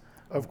dialogues.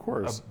 Of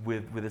course.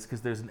 With this,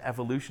 because there's an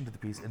evolution to the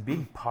piece, and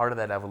being part of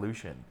that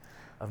evolution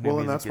of new Well,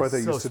 and music that's why is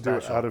they so used to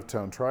special. do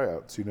out-of-town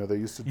tryouts. They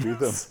used to do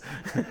them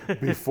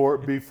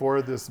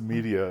before this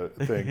media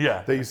thing.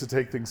 Yeah. They used to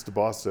take things to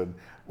Boston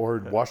or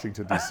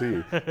Washington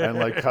D.C.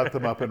 and cut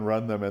them up and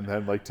run them, and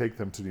then take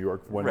them to New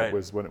York when Right.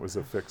 it was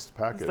a fixed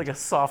package. It's like a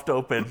soft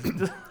open.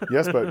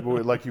 Yes,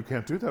 but you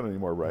can't do that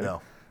anymore, right?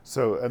 No.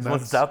 So and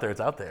Once it's out there, it's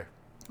out there.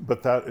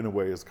 But that, in a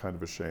way, is kind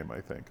of a shame, I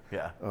think.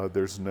 Yeah.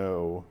 There's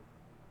no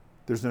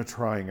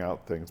trying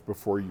out things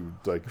before you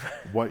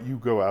what you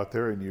go out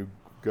there and you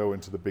go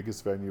into the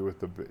biggest venue with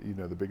the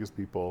biggest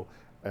people,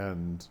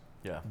 and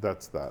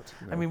that's that.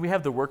 I mean, we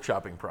have the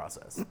workshopping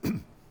process,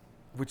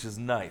 which is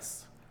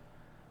nice,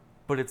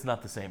 but it's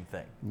not the same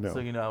thing. No. So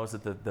I was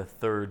at the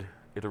third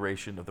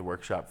iteration of the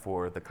workshop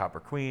for the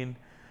Copper Queen,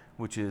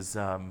 which is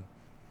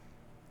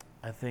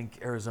I think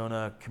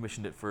Arizona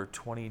commissioned it for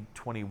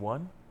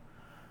 2021.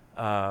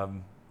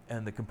 And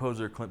the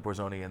composer, Clint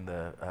Borzoni, and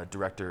the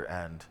director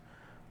and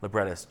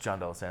librettist, John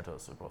De Los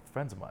Santos, are both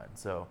friends of mine.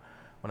 So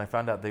when I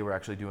found out they were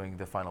actually doing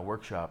the final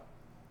workshop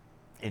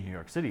in New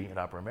York City at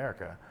Opera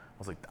America, I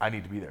was like, I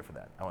need to be there for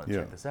that. I want to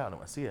check this out. I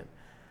want to see it.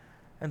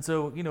 And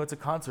so, it's a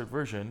concert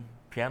version,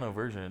 piano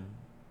version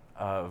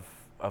of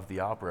the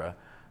opera,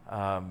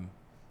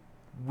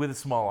 with a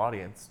small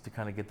audience to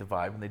kind of get the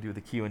vibe. And they do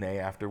the Q&A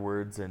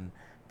afterwards, and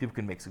people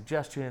can make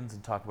suggestions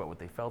and talk about what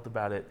they felt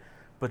about it,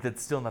 but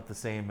that's still not the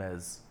same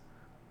as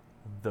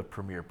the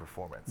premiere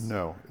performance.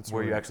 No, it's where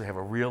really, you actually have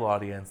a real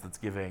audience that's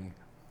giving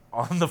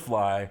on the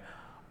fly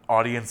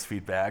audience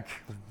feedback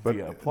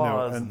via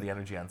applause and the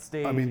energy on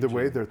stage. I mean, the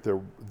way that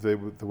the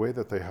way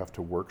that they have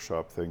to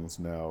workshop things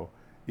now,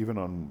 even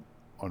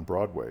on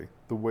Broadway,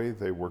 the way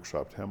they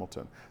workshopped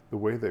Hamilton, the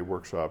way they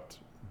workshopped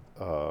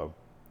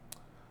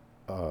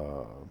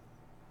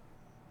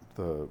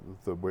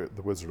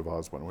the Wizard of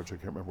Oz one, which I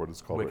can't remember what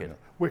it's called Wicked. right now.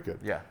 Wicked.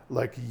 Yeah.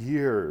 Like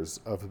years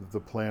of the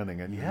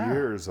planning and Yeah.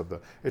 years of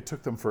it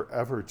took them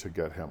forever to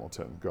get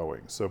Hamilton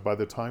going. So by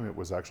the time it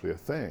was actually a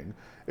thing,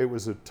 it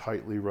was a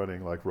tightly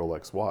running like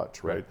Rolex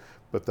watch, right?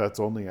 But that's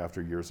only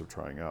after years of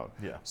trying out.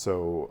 Yeah.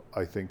 So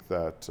I think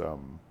that,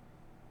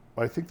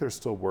 I think there's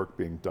still work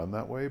being done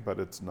that way, but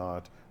it's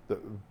not, the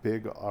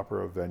big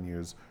opera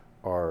venues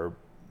are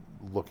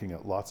looking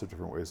at lots of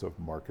different ways of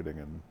marketing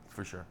and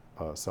For sure.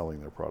 selling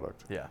their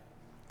product. Yeah.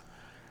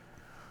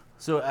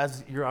 So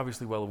as you're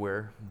obviously well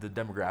aware, the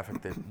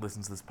demographic that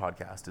listens to this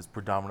podcast is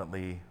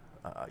predominantly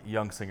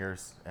young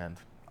singers and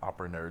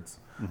opera nerds.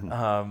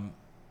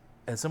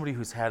 As somebody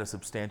who's had a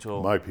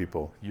substantial... My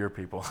people. Your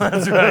people.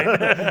 That's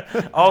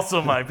right.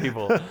 Also my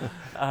people.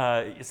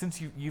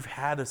 Since you've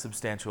had a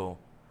substantial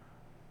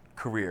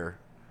career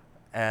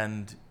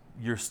and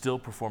you're still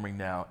performing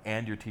now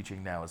and you're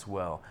teaching now as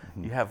well,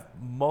 you have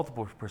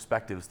multiple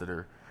perspectives that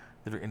are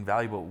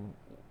invaluable.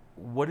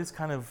 What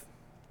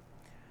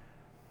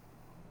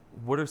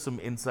are some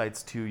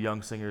insights to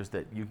young singers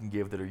that you can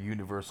give that are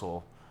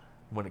universal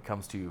when it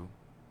comes to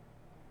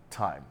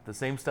time? The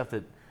same stuff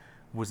that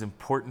was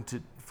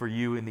important for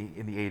you in the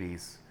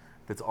 80s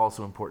that's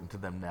also important to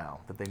them now,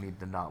 that they need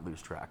to not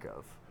lose track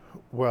of.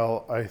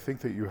 Well, I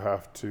think that you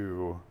have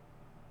to,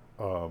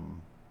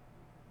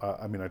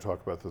 I mean, I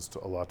talk about this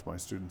a lot to my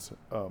students.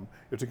 You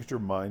have to get your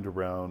mind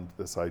around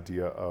this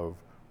idea of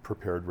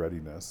prepared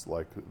readiness,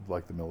 like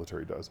the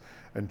military does,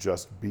 and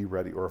just be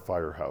ready, or a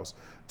firehouse,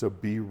 to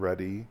be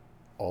ready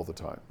all the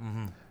time.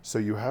 So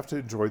you have to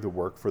enjoy the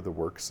work for the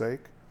work's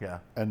sake,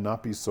 and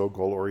not be so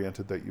goal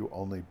oriented that you're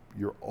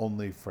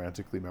only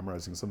frantically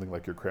memorizing something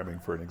like you're cramming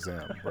for an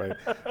exam, right?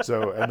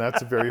 So, and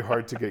that's very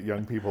hard to get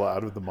young people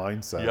out of the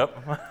mindset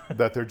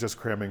that they're just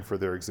cramming for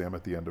their exam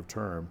at the end of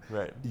term.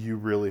 Right. You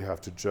really have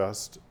to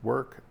just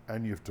work,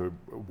 and you have to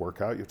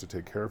work out. You have to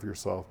take care of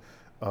yourself.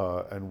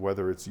 And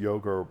whether it's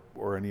yoga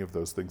or any of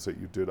those things that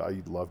you did, I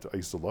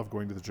used to love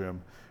going to the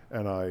gym,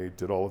 and I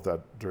did all of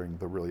that during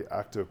the really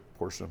active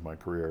portion of my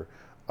career.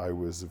 I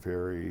was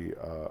very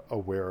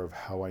aware of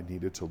how I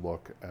needed to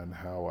look and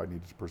how I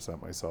needed to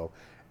present myself,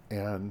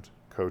 and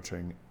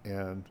coaching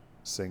and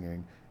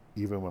singing,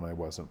 even when I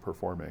wasn't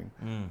performing.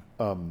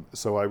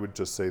 So I would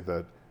just say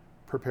that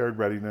prepared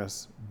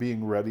readiness,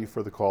 being ready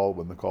for the call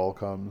when the call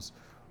comes.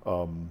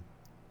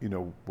 You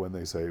know, when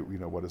they say, you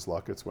know, what is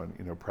luck? It's when,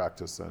 you know,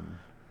 practice and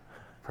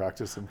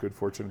good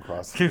fortune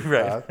cross the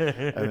path,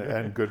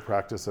 and good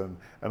practice. And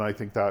I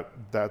think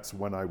that's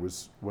when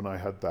I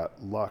had that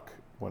luck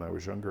when I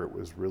was younger. It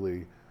was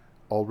really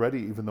already,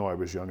 even though I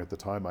was young at the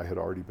time, I had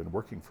already been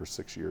working for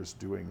 6 years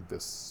doing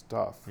this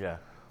stuff. Yeah.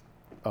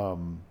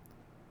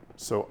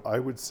 So I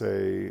would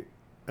say,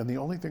 and the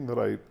only thing that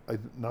I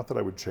not that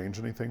I would change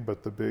anything,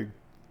 but the big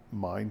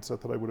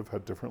mindset that I would have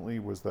had differently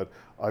was that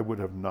I would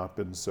have not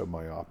been so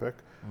myopic.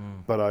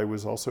 But I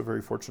was also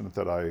very fortunate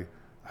that I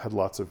had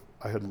lots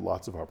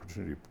of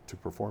opportunity to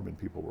perform, and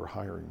people were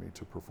hiring me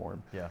to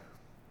perform. Yeah.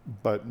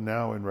 But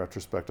now in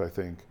retrospect, I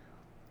think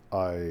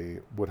I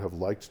would have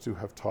liked to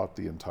have taught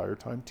the entire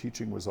time.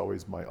 Teaching was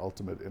always my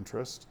ultimate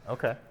interest.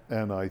 Okay.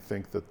 And I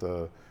think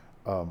that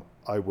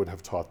I would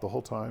have taught the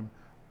whole time.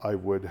 I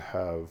would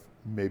have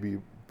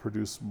maybe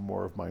produced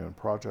more of my own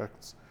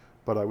projects,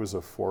 but I was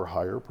a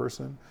for-hire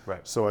person.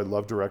 Right. So I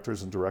loved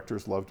directors, and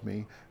directors loved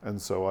me.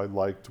 And so I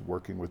liked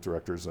working with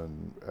directors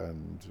and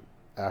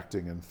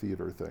acting and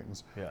theater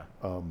things. Yeah.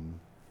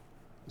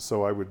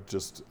 So I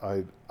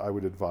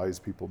would advise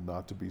people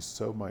not to be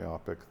so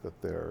myopic that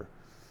they're,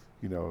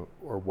 you know,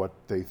 or what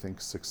they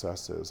think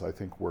success is. I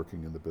think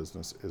working in the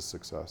business is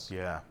success.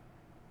 Yeah.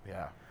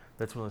 Yeah.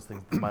 That's one of those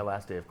things, my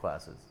last day of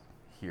classes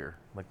here,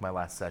 like my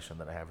last session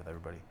that I have with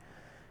everybody.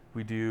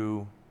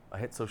 I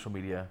hit social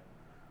media,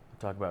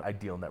 talk about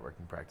ideal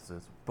networking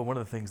practices. But one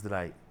of the things that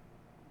I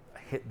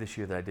hit this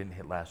year that I didn't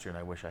hit last year, and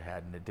I wish I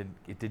had, and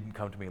it didn't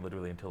come to me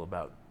literally until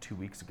about 2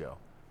 weeks ago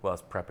while I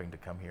was prepping to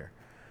come here,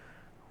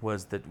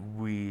 was that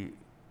we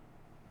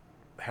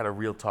had a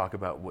real talk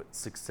about what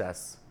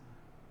success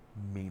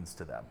means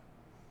to them.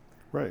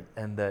 Right.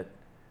 And that,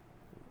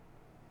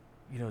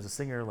 you know, as a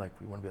singer, like,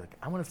 we want to be like,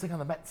 I want to sing on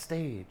the Met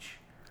stage.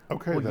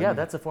 Okay. Well, yeah,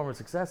 that's a form of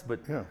success, but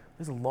yeah,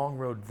 there's a long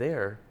road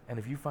there. And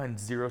if you find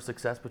zero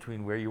success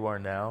between where you are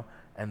now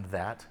and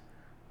that,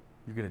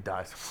 you're going to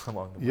die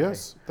somewhere along the way.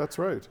 Yes, that's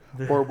right.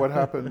 Or what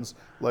happens,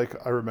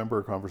 like I remember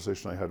a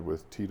conversation I had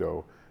with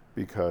Tito,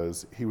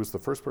 because he was the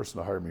first person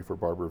to hire me for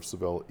Barber of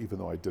Seville, even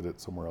though I did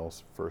it somewhere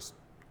else first.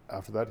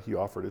 After that, he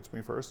offered it to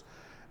me first.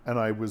 And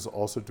I was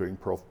also doing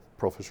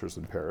Pearl Fishers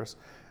in Paris.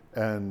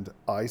 And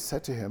I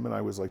said to him, and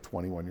I was like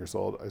 21 years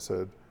old, I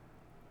said,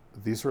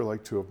 these are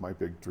like two of my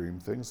big dream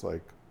things.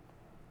 Like,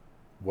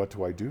 what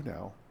do I do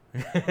now?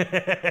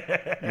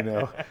 You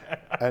know?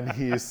 And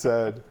he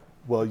said,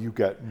 well, you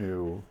get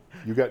new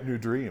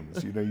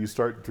dreams. You know, you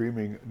start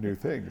dreaming new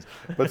things.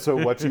 But so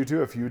what do you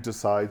do if you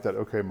decide that,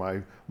 okay,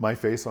 my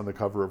face on the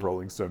cover of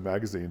Rolling Stone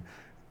magazine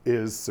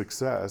is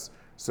success?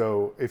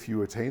 So if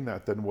you attain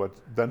that, then what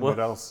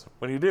else?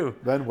 What do you do?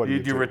 Then what do you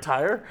do? Do you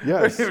retire?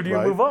 Yes. Or do you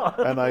right? move on?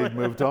 And I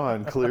moved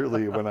on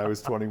clearly when I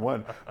was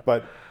 21.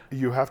 But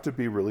you have to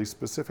be really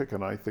specific.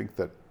 And I think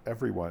that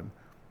everyone,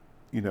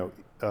 you know,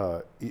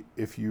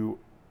 if you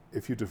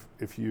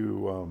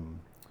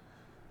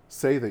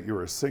say that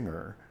you're a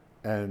singer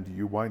and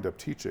you wind up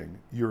teaching,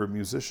 you're a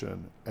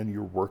musician and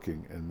you're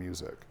working in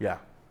music. Yeah.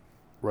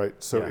 Right?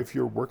 So Yeah. if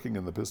you're working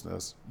in the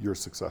business, you're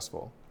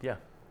successful. Yeah.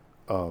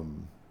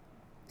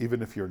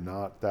 Even if you're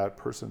not that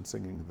person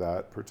singing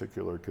that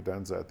particular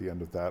cadenza at the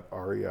end of that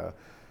aria.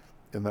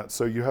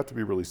 So you have to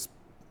be really,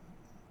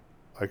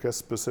 I guess,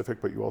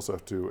 specific, but you also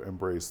have to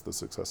embrace the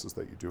successes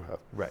that you do have.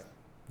 Right.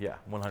 Yeah,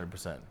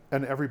 100%.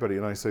 And everybody,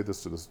 and I say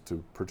this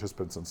to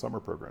participants in summer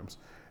programs,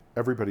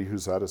 everybody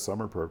who's at a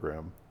summer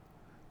program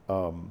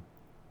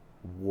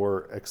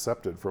were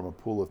accepted from a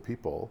pool of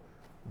people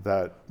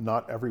that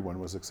not everyone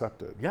was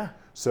accepted. Yeah.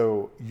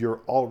 So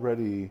you're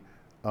already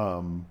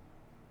on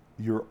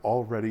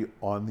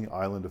the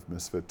island of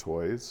misfit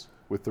toys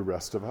with the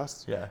rest of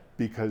us. Yeah.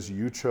 Because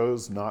you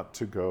chose not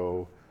to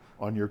go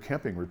on your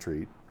camping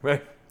retreat.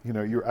 Right. You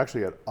know, you're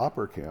actually at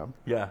opera camp.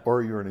 Yeah.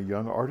 Or you're in a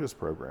young artist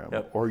program.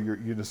 Yep. Or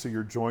so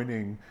you're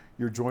joining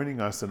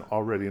us in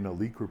already an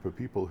elite group of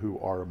people who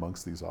are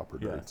amongst these opera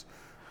nerds.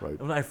 Right.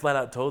 And I flat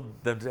out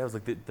told them today, I was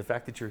like, the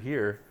fact that you're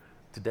here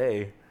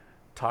today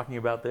talking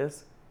about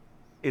this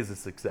is a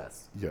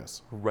success.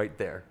 Yes. Right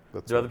there.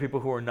 That's there are right. other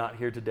people who are not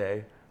here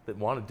today that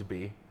wanted to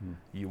be.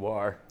 You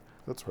are.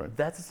 That's right.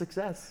 That's a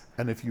success.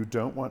 And if you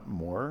don't want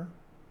more,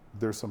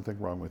 there's something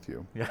wrong with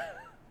you. Yeah.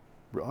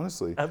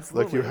 Honestly.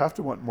 Absolutely. Like, you have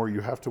to want more. You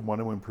have to want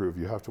to improve.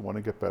 You have to want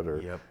to get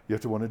better. Yep. You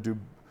have to want to do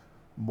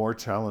more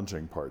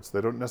challenging parts.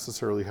 They don't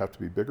necessarily have to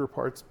be bigger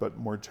parts, but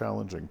more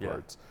challenging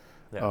parts.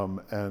 Yeah.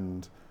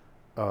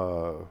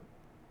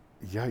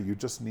 You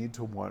just need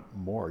to want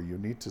more. You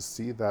need to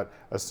see that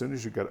as soon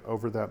as you get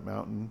over that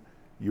mountain,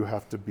 you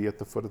have to be at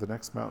the foot of the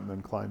next mountain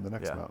and climb the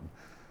next mountain.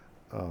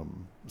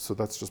 So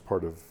that's just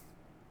part of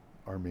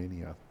our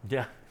mania.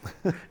 Yeah,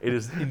 it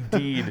is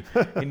indeed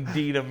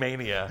a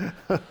mania.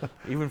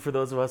 Even for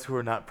those of us who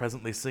are not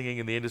presently singing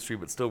in the industry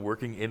but still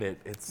working in it,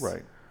 it's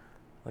right.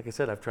 Like I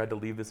said, I've tried to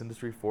leave this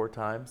industry 4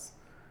 times,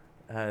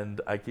 and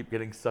I keep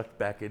getting sucked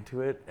back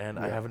into it, and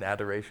I have an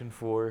adoration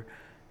for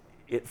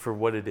it for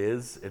what it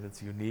is, and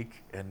its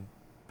unique and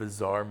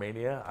bizarre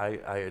mania.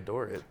 I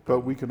adore it. But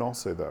we can all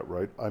say that,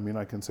 right? I mean,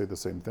 I can say the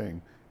same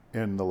thing.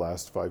 In the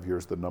last 5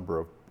 years, the number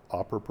of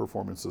opera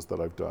performances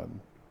that I've done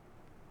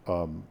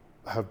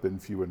have been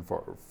fewer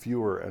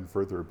and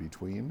further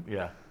between.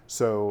 Yeah.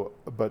 So,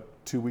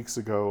 but 2 weeks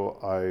ago,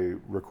 I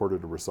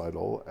recorded a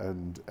recital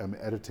and am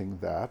editing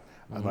that.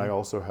 And I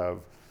also have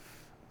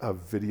a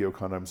video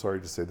content. I'm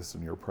sorry to say this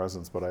in your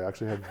presence, but I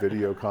actually have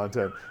video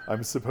content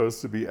I'm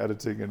supposed to be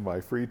editing in my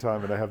free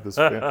time. And I have this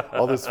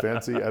all this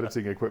fancy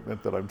editing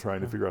equipment that I'm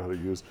trying to figure out how to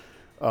use.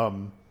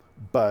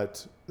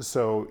 But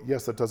so,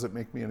 yes, that doesn't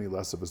make me any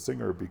less of a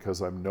singer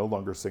because I'm no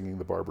longer singing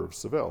The Barber of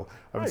Seville.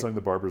 I've been singing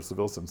The Barber of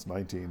Seville since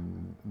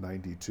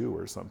 1992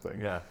 or something.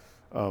 Yeah.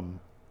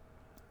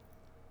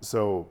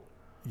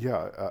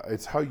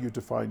 It's how you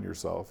define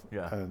yourself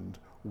and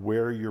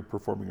where you're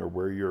performing or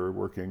where you're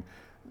working.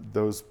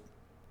 Those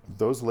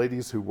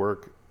ladies who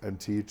work and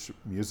teach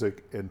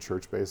music in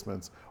church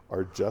basements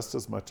are just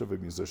as much of a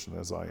musician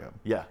as I am.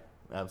 Yeah,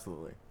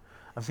 absolutely.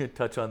 I'm going to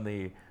touch on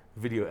the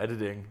video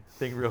editing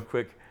thing real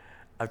quick.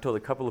 I've told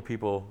a couple of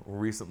people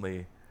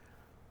recently,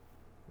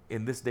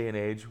 in this day and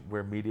age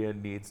where media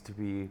needs to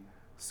be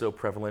so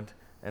prevalent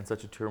and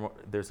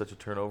there's such a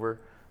turnover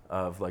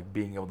of like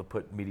being able to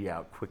put media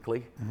out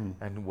quickly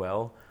and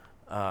well,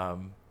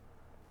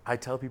 I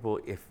tell people,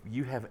 if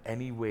you have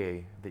any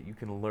way that you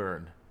can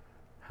learn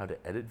how to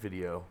edit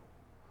video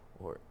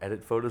or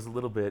edit photos a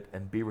little bit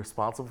and be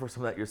responsible for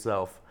some of that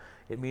yourself,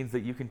 it means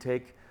that you can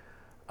take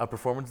a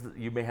performance that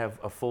you may have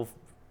a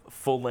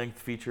full-length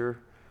feature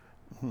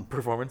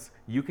performance,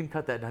 you can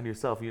cut that down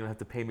yourself. You don't have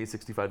to pay me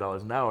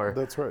 $65 an hour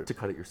to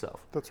cut it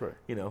yourself. That's right.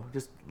 You know,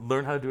 just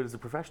learn how to do it as a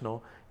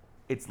professional.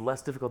 It's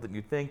less difficult than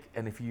you think,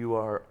 and if you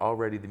are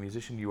already the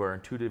musician, you are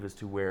intuitive as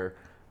to where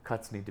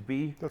cuts need to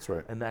be. That's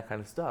right. And that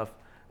kind of stuff.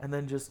 And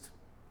then just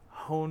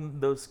hone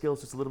those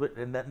skills just a little bit,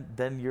 and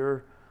then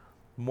you're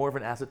more of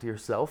an asset to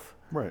yourself.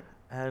 Right.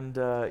 And,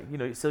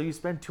 so you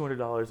spend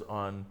 $200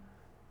 on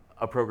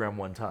a program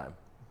one time.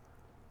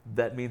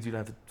 that means you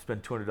don't have to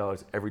spend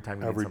 $200 every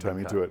time you every need something time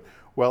you cut. do it.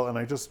 Well, and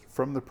I just,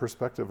 from the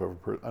perspective of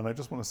and I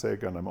just want to say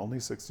again, I'm only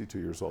 62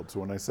 years old, so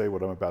when I say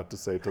what I'm about to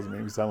say, it doesn't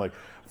make me sound like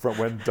from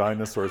when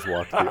dinosaurs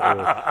walked the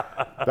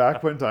earth.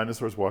 Back when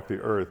dinosaurs walked the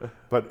earth.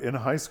 But in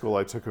high school,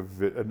 I took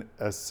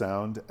a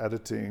sound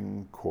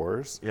editing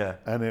course, Yeah.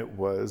 and it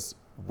was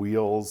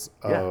wheels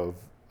Yeah.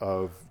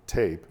 of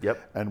tape, Yep.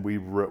 and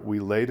we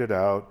laid it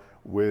out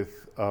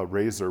with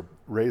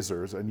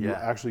razors, and you Yeah.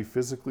 actually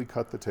physically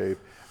cut the tape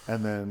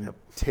and then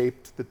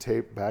taped the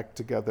tape back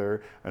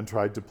together and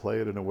tried to play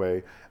it in a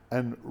way.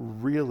 And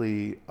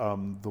really,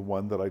 the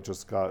one that I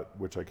just got,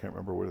 which I can't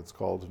remember what it's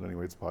called, and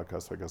anyway, it's a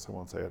podcast, so I guess I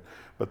won't say it,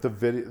 but the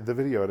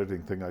video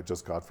editing thing I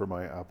just got for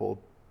my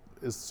Apple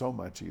is so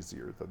much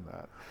easier than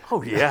that.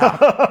 Oh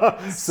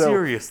yeah. So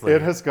Seriously.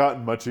 it has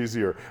gotten much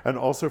easier, and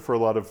also for a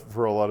lot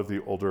of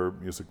the older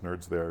music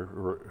nerds there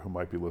who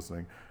might be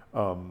listening,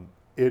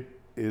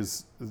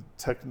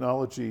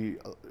 technology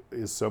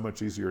is so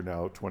much easier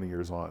now, 20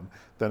 years on,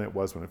 than it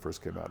was when it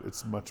first came out.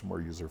 It's much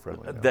more user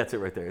friendly. That's it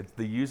right there. It's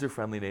the user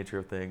friendly nature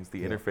of things.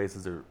 The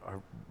interfaces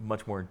are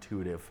much more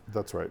intuitive.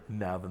 That's right.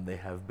 Now than they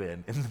have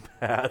been in the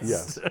past.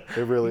 Yes,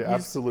 it really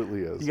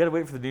absolutely is. You got to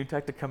wait for the new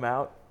tech to come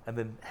out and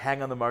then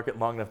hang on the market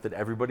long enough that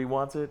everybody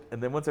wants it.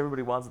 And then once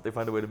everybody wants it, they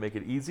find a way to make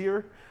it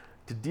easier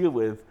to deal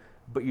with,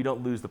 but you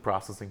don't lose the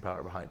processing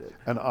power behind it.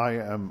 And I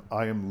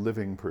am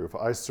living proof.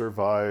 I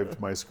survived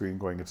my screen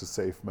going into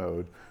safe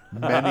mode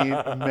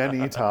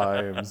many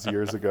times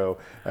years ago,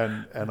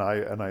 and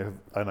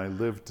I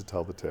lived to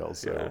tell the tale.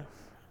 So,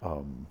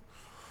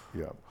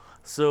 yeah.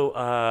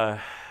 So,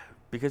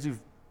 because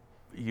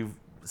you've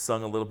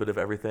sung a little bit of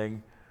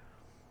everything,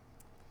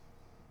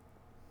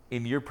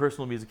 in your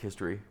personal music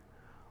history,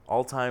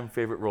 all-time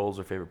favorite roles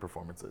or favorite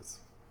performances?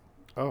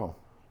 Oh,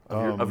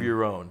 of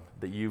your own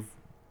that you've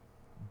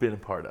been a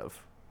part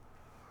of.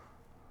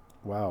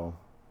 Wow.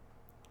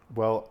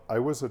 Well, I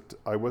was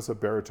a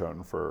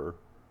baritone for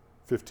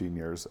 15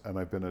 years, and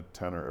I've been a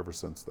tenor ever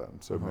since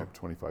then. So maybe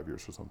 25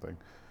 years or something.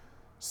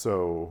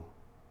 So,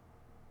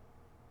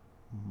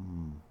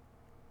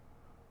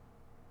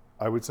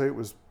 I would say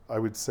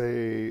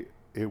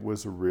it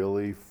was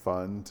really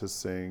fun to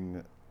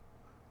sing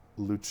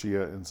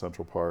Lucia in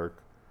Central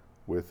Park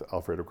with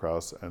Alfredo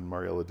Kraus and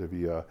Mariela de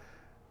Villa,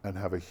 and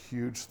have a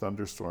huge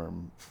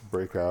thunderstorm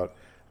break out.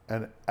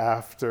 And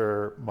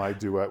after my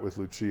duet with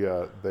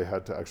Lucia, they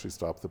had to actually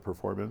stop the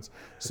performance.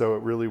 So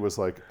it really was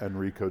like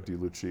Enrico di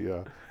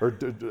Lucia, or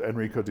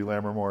Enrico di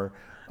Lammermoor.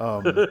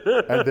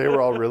 And they were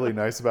all really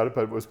nice about it,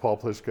 but it was Paul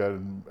Pliszka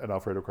and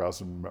Alfredo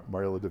Kraus and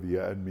Mariela de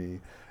Villa and me.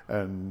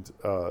 And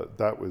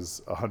that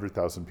was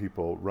 100,000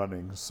 people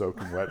running,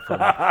 soaking wet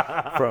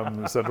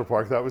from Central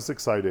Park. That was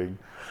exciting.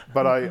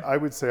 But I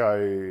would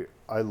say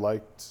I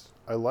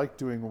liked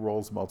doing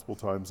roles multiple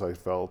times. I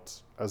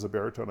felt, as a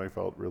baritone, I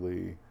felt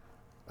really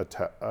I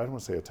don't want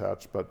to say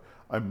attached, but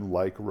I'm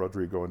like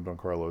Rodrigo and Don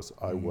Carlos.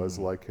 I was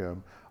like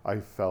him. I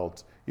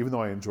felt, even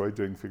though I enjoyed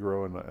doing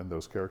Figaro and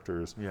those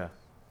characters,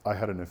 I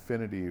had an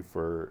affinity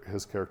for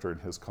his character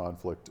and his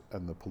conflict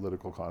and the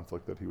political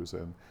conflict that he was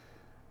in.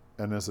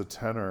 And as a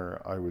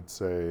tenor, I would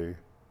say,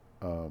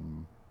 I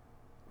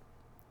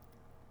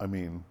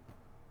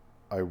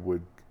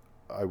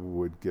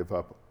would give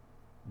up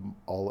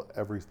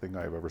everything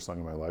I've ever sung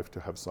in my life to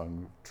have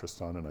sung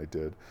Tristan, and I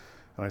did.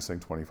 And I sang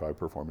 25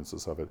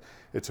 performances of it.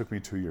 It took me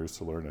 2 years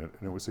to learn it,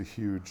 and it was a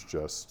huge,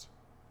 just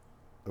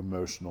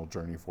emotional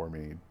journey for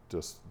me.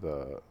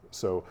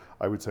 So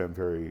I would say I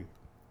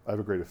have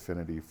a great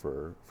affinity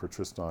for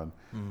Tristan.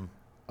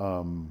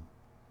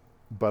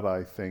 But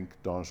I think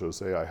Don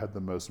José, I had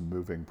the most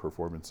moving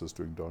performances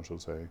doing Don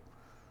José.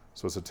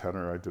 So as a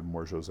tenor, I did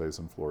more Josés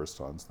and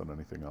Floristans than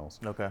anything else.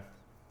 Okay.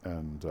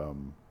 And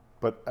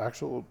but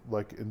actual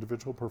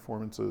individual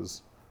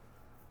performances,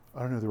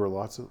 I don't know. There were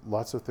lots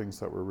of things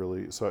that were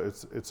really. So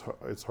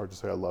it's hard to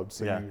say. I loved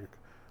singing.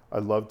 Yeah. I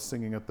loved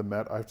singing at the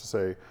Met. I have to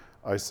say,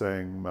 I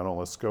sang Manon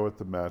Lescaut at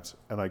the Met,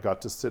 and I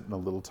got to sit in a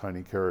little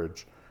tiny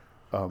carriage,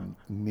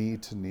 knee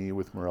to knee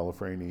with Morella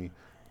Freni,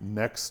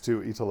 next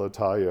to Italo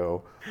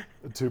Tayo,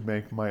 to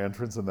make my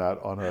entrance in that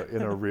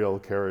in a real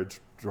carriage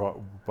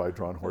by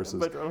drawn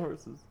horses. By drawn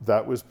horses.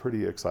 That was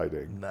pretty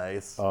exciting.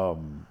 Nice.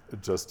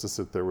 Just to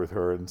sit there with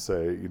her and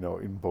say,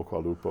 in bocca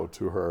al lupo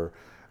to her,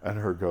 and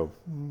her go,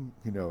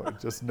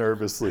 just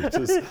nervously,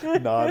 just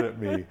nod at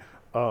me.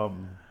 So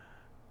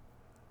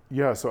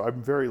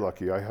I'm very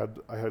lucky. I had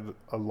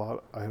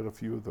a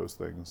few of those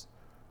things.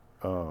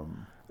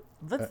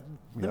 Let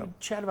me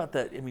chat about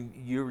that. I mean,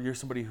 you're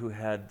somebody who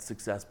had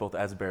success both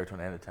as a baritone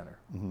and a tenor.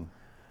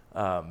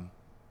 Mm-hmm.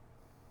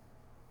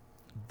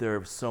 There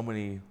are so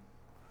many.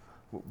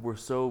 We're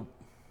so,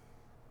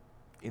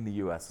 in the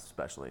U.S.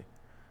 especially,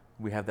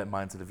 we have that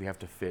mindset of you have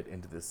to fit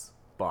into this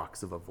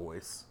box of a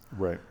voice,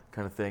 right?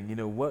 Kind of thing.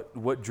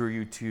 What drew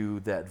you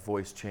to that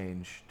voice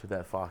change, to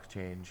that Fox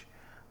change,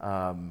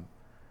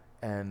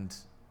 and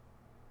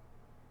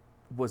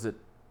was it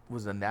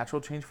a natural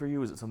change for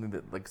you? Was it something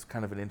that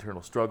kind of an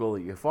internal struggle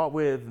that you fought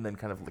with, and then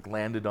kind of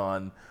landed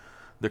on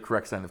the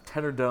correct sign of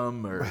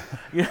tenordom, or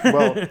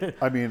Well,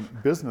 I mean,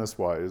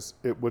 business-wise,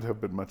 it would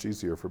have been much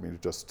easier for me to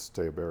just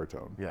stay a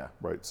baritone. Yeah.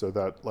 Right. So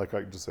that, like,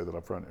 I can just say that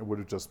up front, it would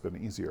have just been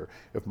easier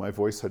if my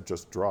voice had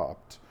just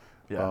dropped.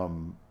 Yeah.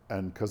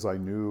 And because I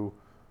knew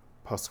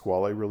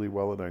Pasquale really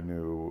well, and I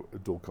knew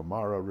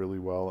Dulcamara really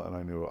well, and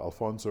I knew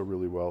Alfonso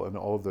really well, and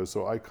all of those.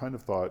 So I kind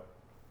of thought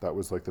that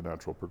was like the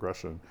natural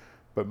progression.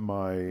 But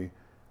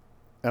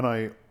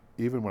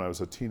even when I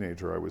was a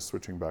teenager, I was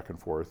switching back and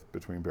forth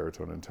between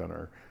baritone and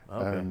tenor.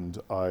 Okay. And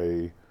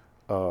I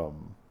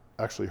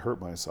actually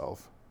hurt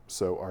myself.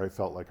 So I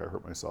felt like I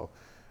hurt myself.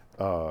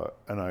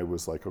 And I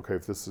was like, okay,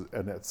 if this is,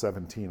 and at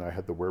 17, I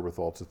had the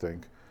wherewithal to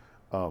think,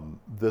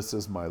 this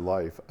is my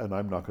life, and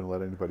I'm not going to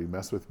let anybody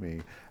mess with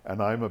me.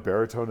 And I'm a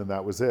baritone, and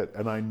that was it.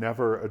 And I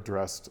never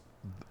addressed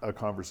a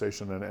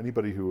conversation, and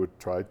anybody who had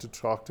tried to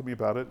talk to me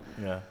about it.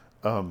 Yeah.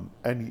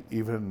 And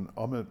even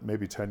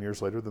maybe 10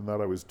 years later than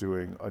that, I was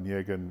doing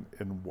Onegin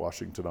in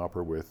Washington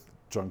Opera with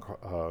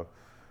Giancarlo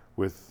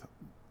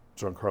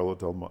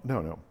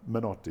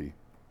Menotti.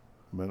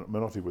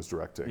 Menotti was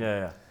directing.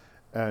 Yeah.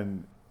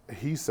 And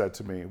he said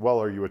to me, well,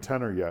 are you a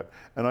tenor yet?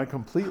 And I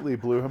completely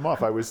blew him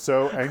off. I was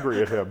so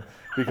angry at him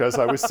because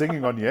I was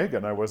singing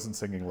Onegin. I wasn't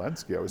singing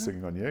Lenski. I was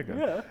singing Onegin.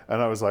 Yeah.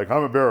 And I was like,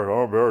 I'm a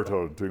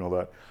baritone, doing all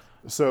that.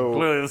 So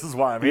clearly, this is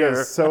why I'm here.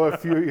 Yes. So a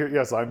few years.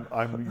 Yes,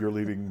 I'm your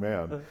leading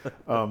man.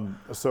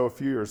 So a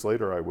few years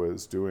later, I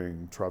was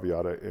doing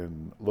Traviata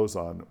in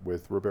Lausanne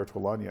with Roberto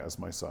Alagna as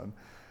my son,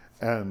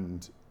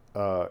 and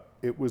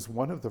it was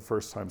one of the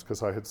first times,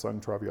 because I had sung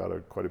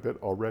Traviata quite a bit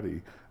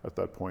already at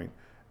that point,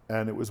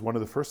 and it was one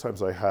of the first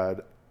times I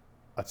had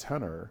a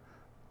tenor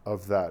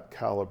of that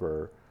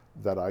caliber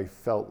that I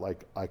felt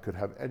like I could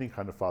have any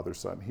kind of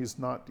father-son. He's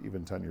not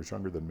even 10 years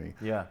younger than me.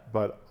 Yeah.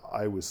 But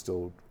I was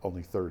still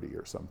only 30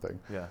 or something.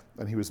 Yeah.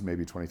 And he was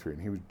maybe 23,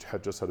 and he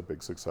had just had a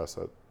big success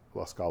at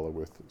La Scala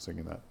with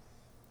singing that.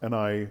 And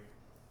I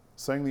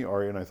sang the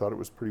aria, and I thought it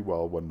was pretty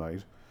well one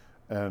night,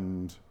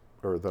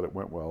 or that it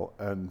went well,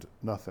 and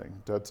nothing,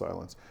 dead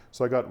silence.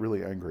 So I got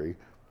really angry,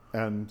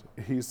 and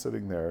he's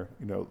sitting there,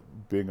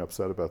 being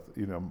upset about,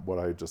 what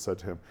I had just said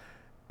to him.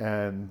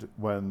 And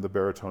when the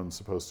baritone's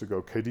supposed to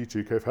go, che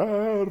dici che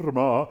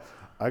ferma,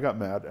 I got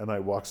mad, and I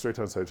walked straight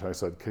down stage, and I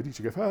said, che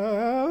dici che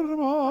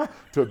ferma,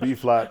 to a B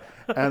flat.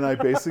 And I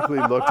basically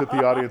looked at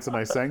the audience, and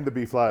I sang the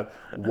B flat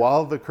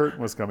while the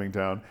curtain was coming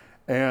down.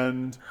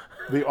 And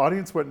the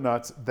audience went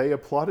nuts. They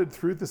applauded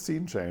through the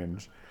scene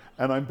change.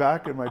 And I'm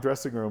back in my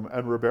dressing room,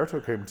 and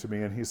Roberto came to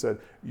me, and he said,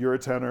 you're a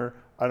tenor.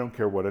 I don't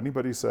care what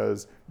anybody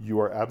says.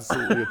 You are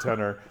absolutely a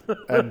tenor,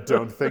 and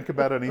don't think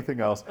about anything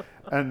else.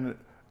 And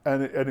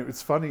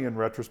it's funny in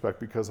retrospect,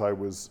 because I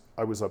was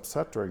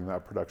upset during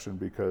that production,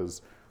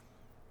 because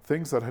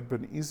things that had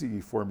been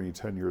easy for me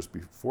 10 years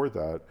before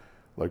that,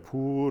 like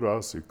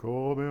Pura si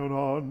come un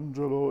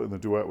angelo in the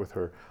duet with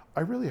her,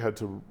 I really had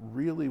to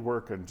really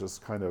work and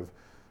just kind of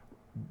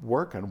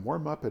work and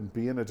warm up and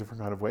be in a different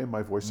kind of way. And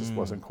my voice just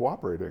wasn't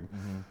cooperating.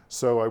 Mm-hmm.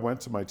 So I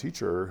went to my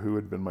teacher, who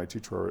had been my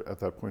teacher at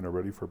that point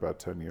already for about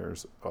 10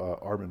 years,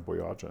 Armin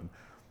Boyajian.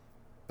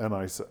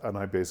 And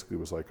I basically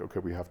was like, okay,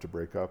 we have to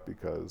break up,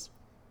 because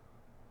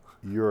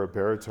you're a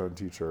baritone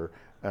teacher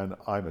and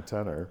I'm a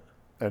tenor.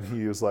 And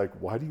he was like,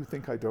 why do you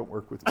think I don't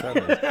work with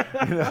tenors?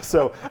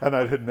 And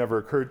it had never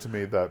occurred to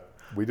me that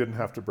we didn't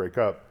have to break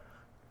up.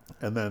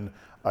 And then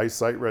I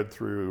sight read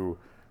through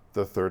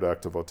the third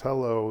act of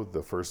Otello,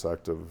 the first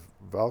act of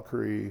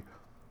Valkyrie,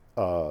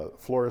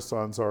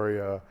 Florestan's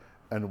aria,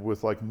 and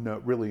with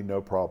really no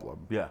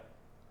problem. Yeah.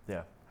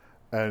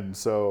 And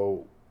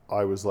so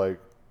I was like,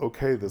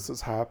 okay, this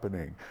is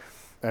happening.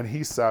 And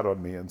he sat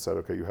on me and said,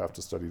 okay, you have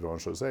to study Don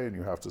José, and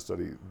you have to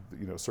study,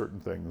 certain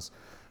things.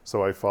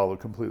 So I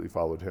completely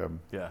followed him.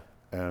 Yeah.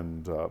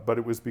 And but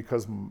it was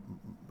because,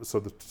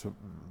 so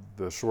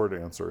the short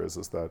answer is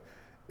that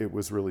it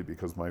was really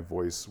because my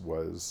voice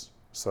was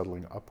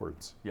settling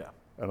upwards. Yeah.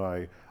 And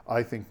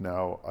I think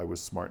now I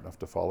was smart enough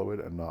to follow it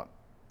and not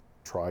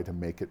try to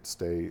make it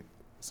stay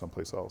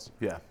someplace else.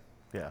 Yeah.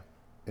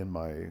 In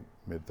my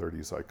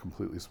mid-30s, I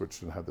completely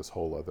switched and had this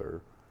whole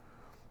other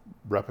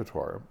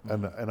repertoire.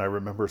 Mm-hmm. And I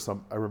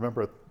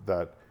remember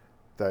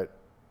that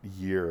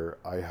year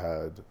I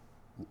had,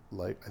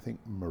 I think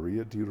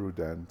Maria di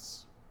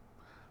Rudenz,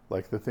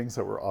 the things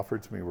that were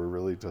offered to me were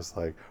really just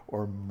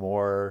or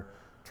more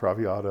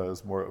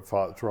Traviatas, more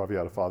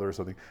Traviata Father or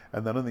something.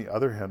 And then on the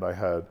other hand, I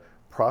had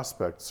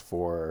prospects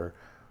for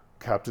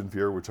Captain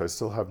Veer, which I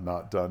still have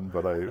not done,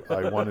 but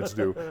I wanted to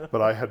do.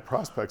 But I had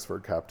prospects for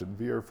Captain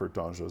Veer, for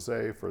Don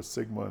José, for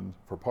Sigmund,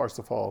 for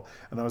Parsifal.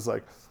 And I was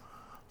like,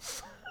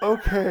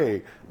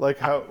 okay,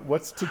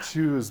 what's to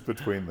choose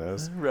between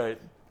this? Right.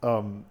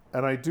 And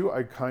I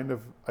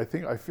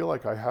feel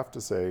like I have to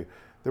say,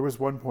 there was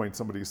one point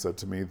somebody said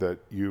to me that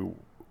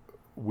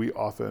we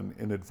often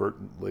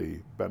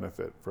inadvertently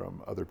benefit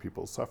from other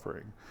people's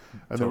suffering.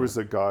 And Totally. There was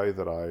a guy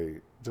that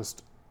I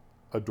just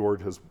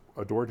adored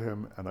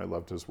him, and I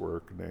loved his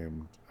work,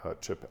 named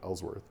Chip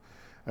Ellsworth.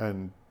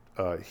 And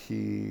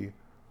he,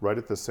 right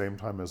at the same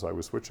time as I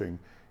was switching,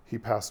 he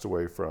passed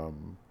away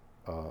from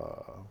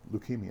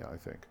leukemia, I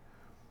think.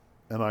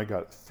 And I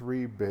got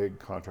 3 big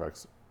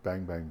contracts,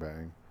 bang, bang,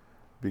 bang,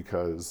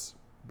 because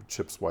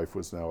Chip's wife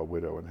was now a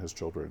widow and his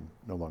children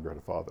no longer had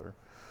a father.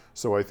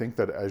 So I think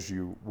that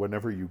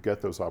whenever you get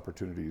those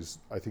opportunities,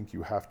 I think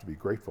you have to be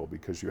grateful,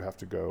 because you have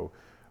to go,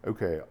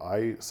 okay,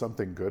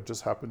 something good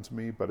just happened to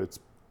me, but its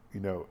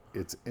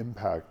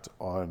impact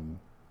on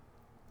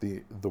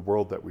the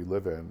world that we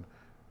live in,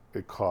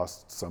 it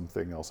costs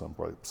something else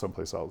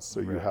someplace else.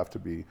 So you have to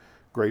be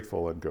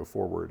grateful and go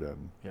forward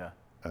and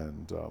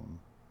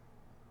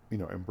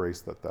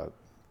embrace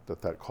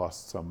that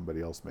costs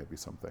somebody else maybe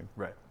something.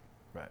 Right.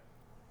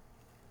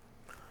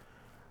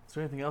 Is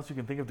there anything else you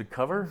can think of to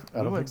cover?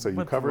 I don't think so.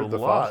 You covered the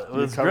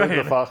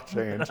Fach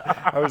change.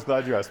 I was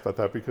glad you asked about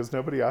that, because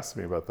nobody asked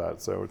me about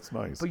that, so it's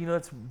nice.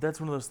 But that's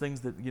one of those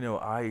things that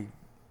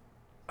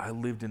I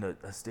lived in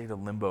a state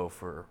of limbo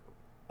for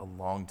a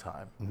long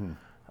time.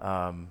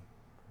 Mm-hmm.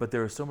 But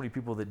there are so many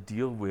people that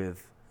deal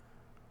with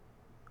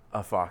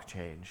a Fach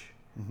change,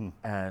 mm-hmm.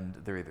 and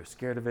they're either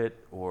scared of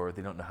it or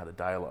they don't know how to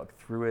dialogue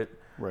through it.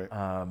 Right.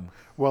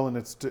 Well, and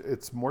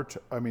it's more.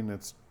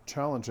 It's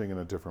challenging in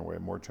a different way,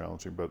 more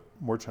challenging,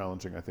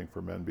 I think,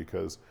 for men,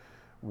 because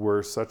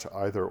we're such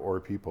either or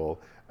people,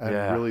 and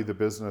really the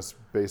business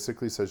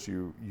basically says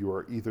you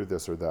are either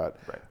this or that.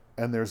 Right.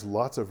 And there's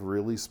lots of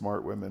really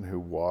smart women who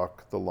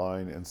walk the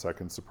line in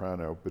second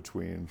soprano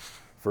between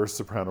first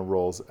soprano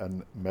roles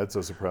and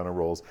mezzo soprano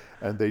roles,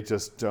 and they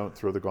just don't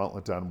throw the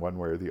gauntlet down one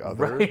way or the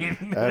other.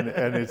 Right.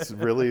 and it's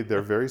really,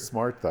 they're very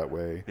smart that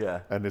way.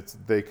 Yeah. And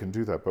they can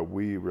do that, but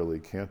we really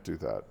can't do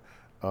that.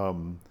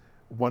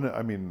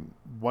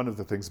 One of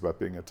the things about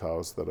being at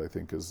Taos that I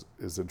think is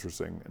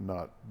interesting,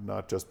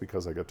 not just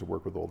because I get to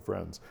work with old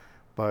friends,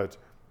 but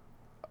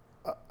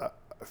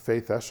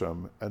Faith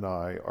Esham and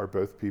I are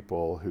both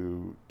people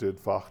who did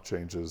Fach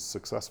changes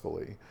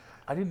successfully.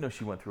 I didn't know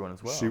she went through one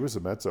as well. She was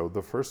a mezzo.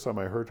 The first time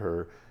I heard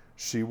her,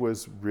 she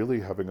was really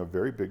having a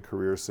very big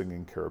career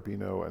singing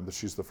Carabino, and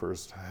she's the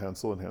first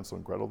Hansel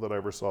and Gretel that I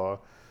ever saw.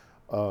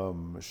 I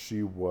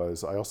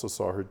also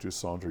saw her do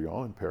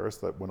Cendrillon in Paris.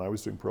 That when I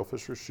was doing Pearl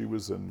Fisher, she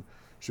was doing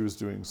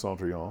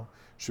Cendrillon.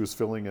 She was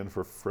filling in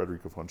for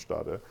Frederica von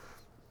Stade.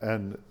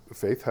 And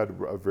Faith had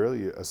a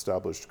very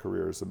established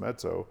career as a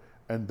mezzo,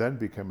 and then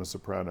became a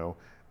soprano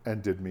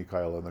and did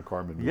Mikhail and the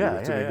Carmen movie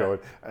with Domingo,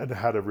 and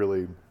had a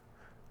really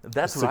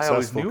That's what I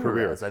always knew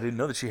career. Her as. I didn't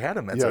know that she had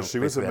a mezzo. Yeah, she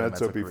was a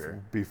mezzo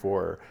career.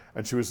 Before,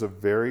 and she was a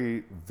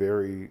very,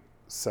 very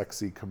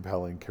sexy,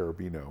 compelling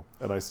Carabino,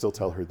 and I still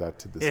tell her that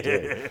to this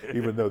day,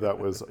 even though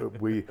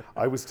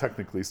I was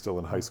technically still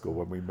in high school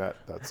when we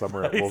met that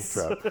summer at Wolf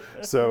Trap.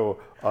 So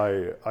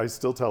I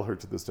still tell her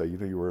to this day,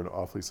 you were an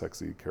awfully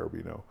sexy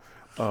Carabino.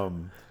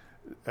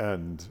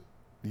 And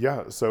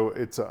yeah, so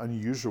it's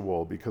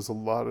unusual because a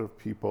lot of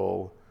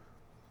people,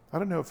 I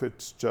don't know if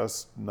it's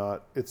just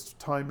it's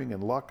timing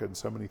and luck and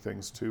so many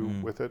things too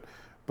with it,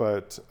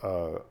 but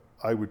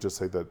I would just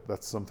say that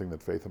that's something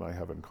that Faith and I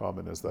have in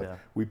common, is that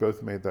we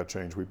both made that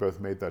change. We both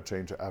made that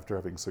change after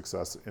having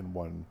success in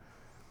one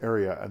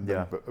area, and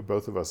then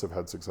both of us have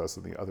had success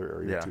in the other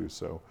area too.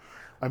 So,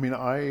 I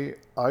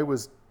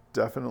was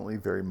definitely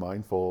very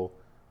mindful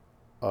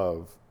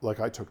of,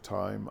 I took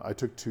time. I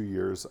took 2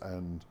 years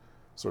and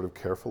sort of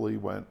carefully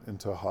went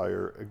into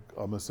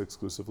almost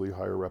exclusively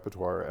higher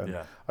repertoire, and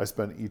I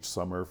spent each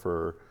summer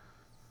for,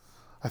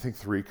 I think,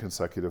 3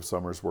 consecutive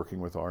summers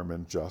working with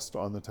Armin just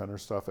on the tenor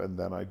stuff, and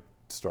then I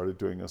started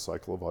doing a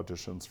cycle of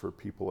auditions for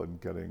people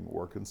and getting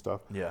work and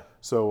stuff. Yeah.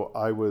 So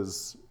I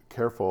was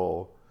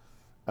careful,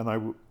 and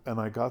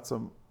I got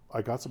some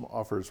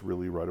offers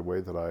really right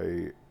away that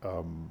I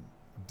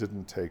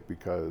didn't take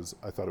because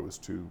I thought it was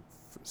too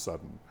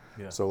sudden.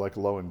 Yeah. So like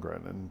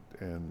Lohengrin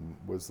and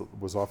was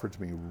offered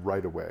to me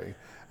right away,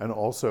 and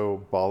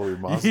also Ballery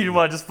Mas. You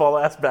want to just fall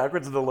ass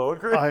backwards into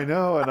Lohengrin? I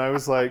know, and I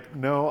was like,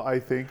 no, I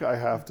think I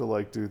have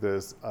to do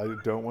this. I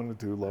don't want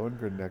to do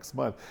Lohengrin next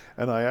month.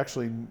 And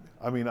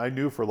I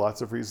knew for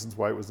lots of reasons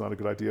why it was not a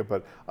good idea,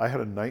 but I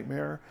had a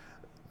nightmare.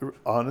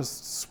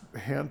 Honest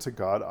hand to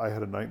God, I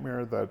had a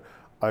nightmare that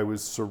I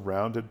was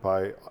surrounded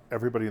by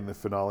everybody in the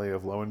finale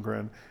of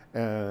Lohengrin,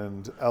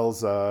 and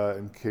Elsa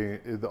and King,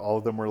 all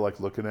of them were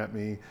looking at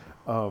me,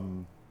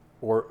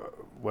 or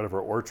whatever,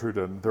 Orchard,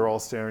 and they're all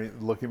staring,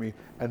 looking at me,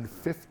 and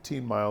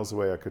 15 miles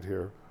away I could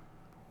hear,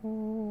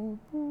 and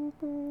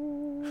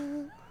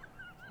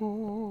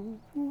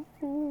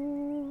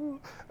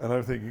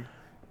I'm thinking,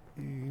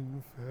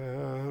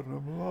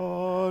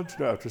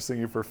 after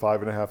singing for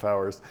 5.5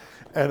 hours,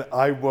 and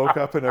I woke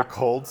up in a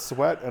cold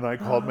sweat, and I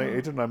called my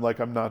agent, and I'm like,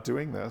 I'm not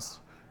doing this.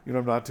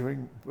 I'm not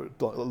doing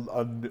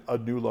a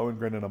new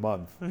Lohengrin in a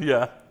month.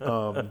 Yeah.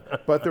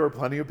 But there were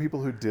plenty of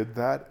people who did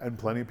that, and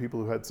plenty of people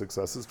who had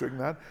successes doing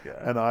that.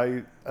 Yeah.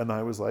 And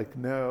I was like,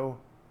 no.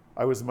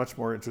 I was much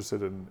more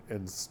interested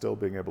in still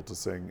being able to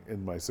sing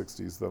in my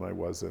 60s than I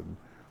was in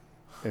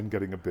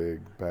getting a big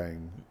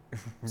bang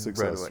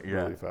success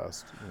really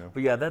fast.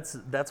 But yeah,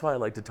 that's why I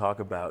like to talk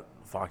about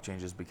Fach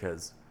changes,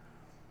 because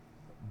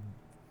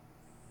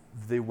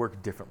they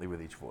work differently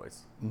with each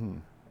voice. Mm-hmm.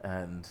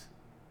 And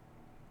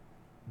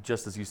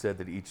just as you said,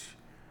 that each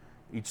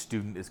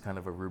student is kind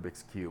of a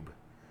Rubik's Cube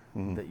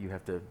that you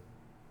have to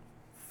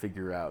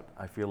figure out.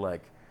 I feel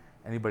like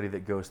anybody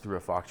that goes through a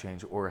Fox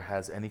change or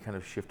has any kind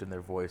of shift in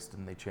their voice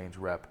and they change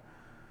rep,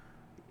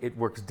 it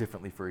works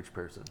differently for each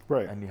person.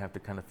 Right. And you have to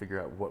kind of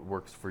figure out what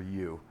works for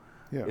you.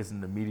 Yeah. Is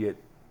an immediate,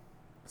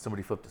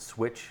 somebody flipped a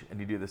switch and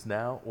you do this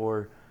now,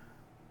 or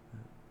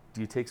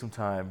do you take some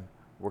time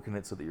working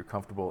it so that you're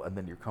comfortable and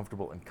then you're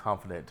comfortable and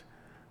confident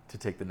to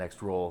take the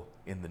next role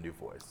in the new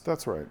voice?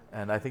 That's right.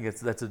 And I think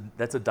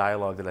that's a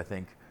dialogue that I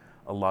think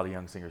a lot of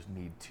young singers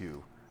need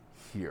to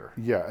hear.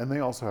 Yeah, and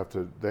they also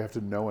have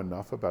to know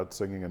enough about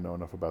singing and know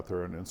enough about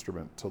their own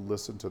instrument to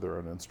listen to their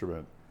own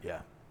instrument. Yeah.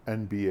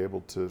 And be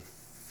able to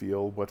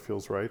feel what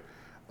feels right.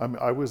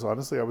 I was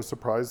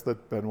surprised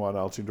that Benoit and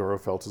Alcindoro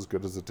felt as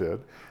good as it did,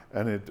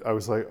 and I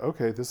was like,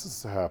 okay, this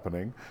is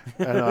happening,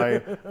 and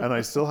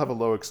I still have a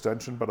low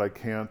extension, but I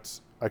can't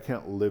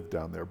live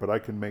down there, but I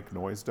can make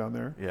noise down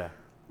there. Yeah.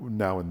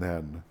 Now and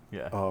then.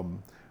 Yeah.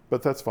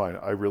 But that's fine.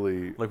 I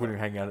really like when you're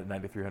hanging out at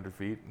 9,300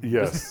 feet.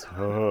 Yes.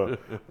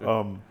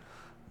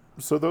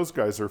 So those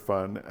guys are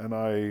fun, and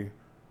I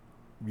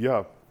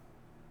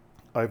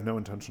have no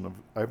intention of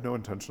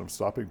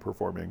stopping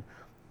performing,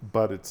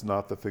 but it's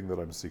not the thing that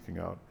I'm seeking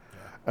out. Yeah.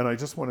 And I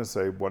just want to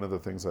say one of the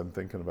things I'm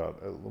thinking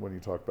about when you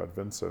talk about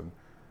Vincent,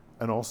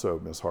 and also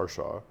Miss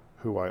Harshaw,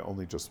 who I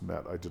only just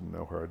met. I didn't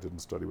know her. I didn't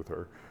study with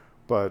her,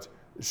 but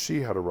she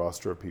had a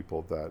roster of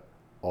people that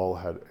all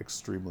had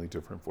extremely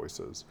different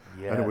voices.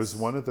 Yes. And it was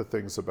one of the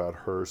things about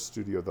her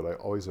studio that I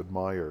always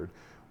admired,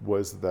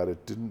 was that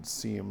it didn't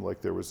seem like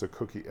there was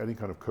any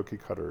kind of cookie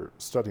cutter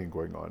studying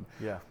going on.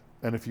 Yeah.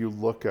 And if you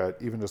look at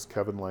even just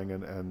Kevin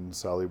Langan and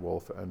Sally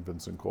Wolf and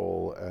Vincent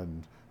Cole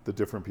and the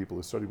different people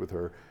who studied with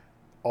her,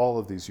 all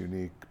of these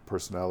unique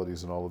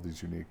personalities and all of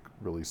these unique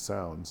really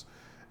sounds.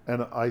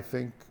 And I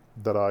think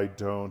that I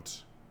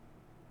don't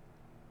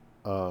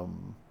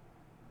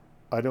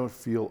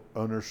feel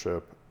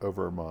ownership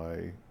over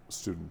my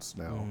students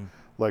now.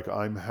 Like,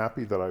 I'm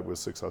happy that I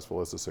was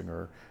successful as a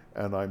singer,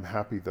 and I'm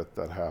happy that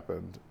that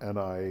happened. And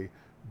I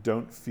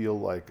don't feel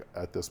like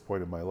at this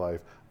point in my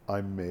life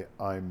I'm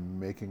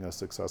making a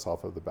success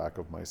off of the back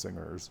of my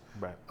singers,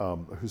 right?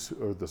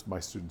 My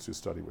students who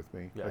study with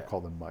me. Yeah, I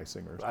call them my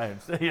singers. I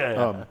understand.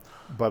 Yeah.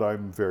 But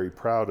I'm very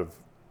proud of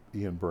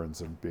Ian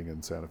Burns and being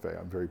in Santa Fe.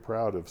 I'm very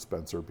proud of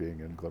Spencer being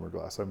in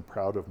Glimmerglass. I'm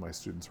proud of my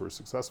students who are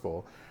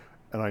successful.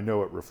 And I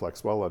know it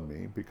reflects well on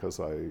me because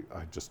I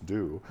just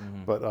do.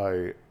 But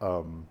I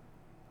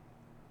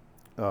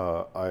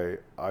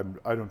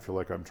don't feel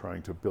like I'm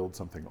trying to build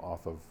something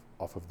off of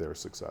their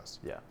success.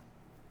 Yeah.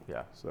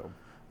 So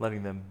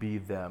letting them be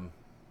them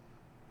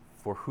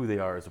for who they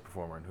are as a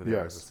performer and who they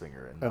are as a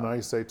singer. And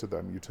I say to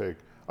them,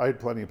 I had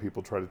plenty of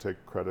people try to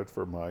take credit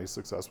for my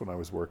success when I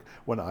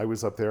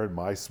was up there and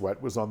my sweat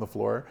was on the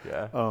floor.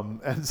 Yeah.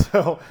 And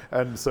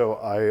so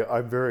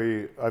I'm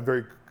very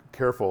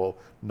careful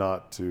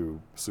not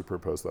to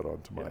superimpose that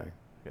onto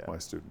my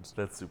students.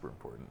 That's super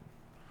important.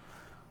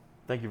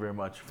 Thank you very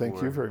much for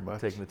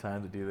taking the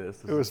time to do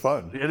this. It was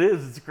fun. It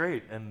is. It's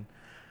great. And,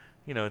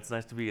 it's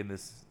nice to be in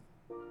this.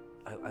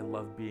 I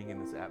love being in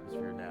this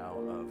atmosphere now.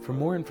 For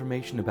more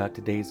information about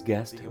today's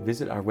guest,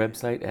 visit our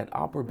website at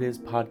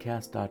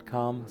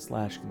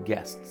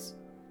operabizpodcast.com/guests.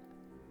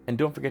 And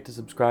don't forget to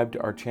subscribe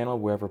to our channel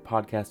wherever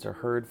podcasts are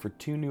heard for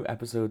 2 new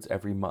episodes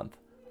every month.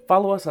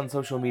 Follow us on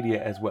social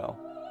media as well.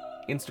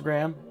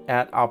 Instagram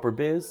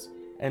 @OperaBiz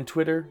and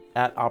Twitter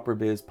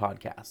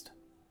 @OperaBizPodcast.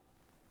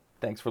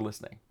 Thanks for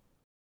listening.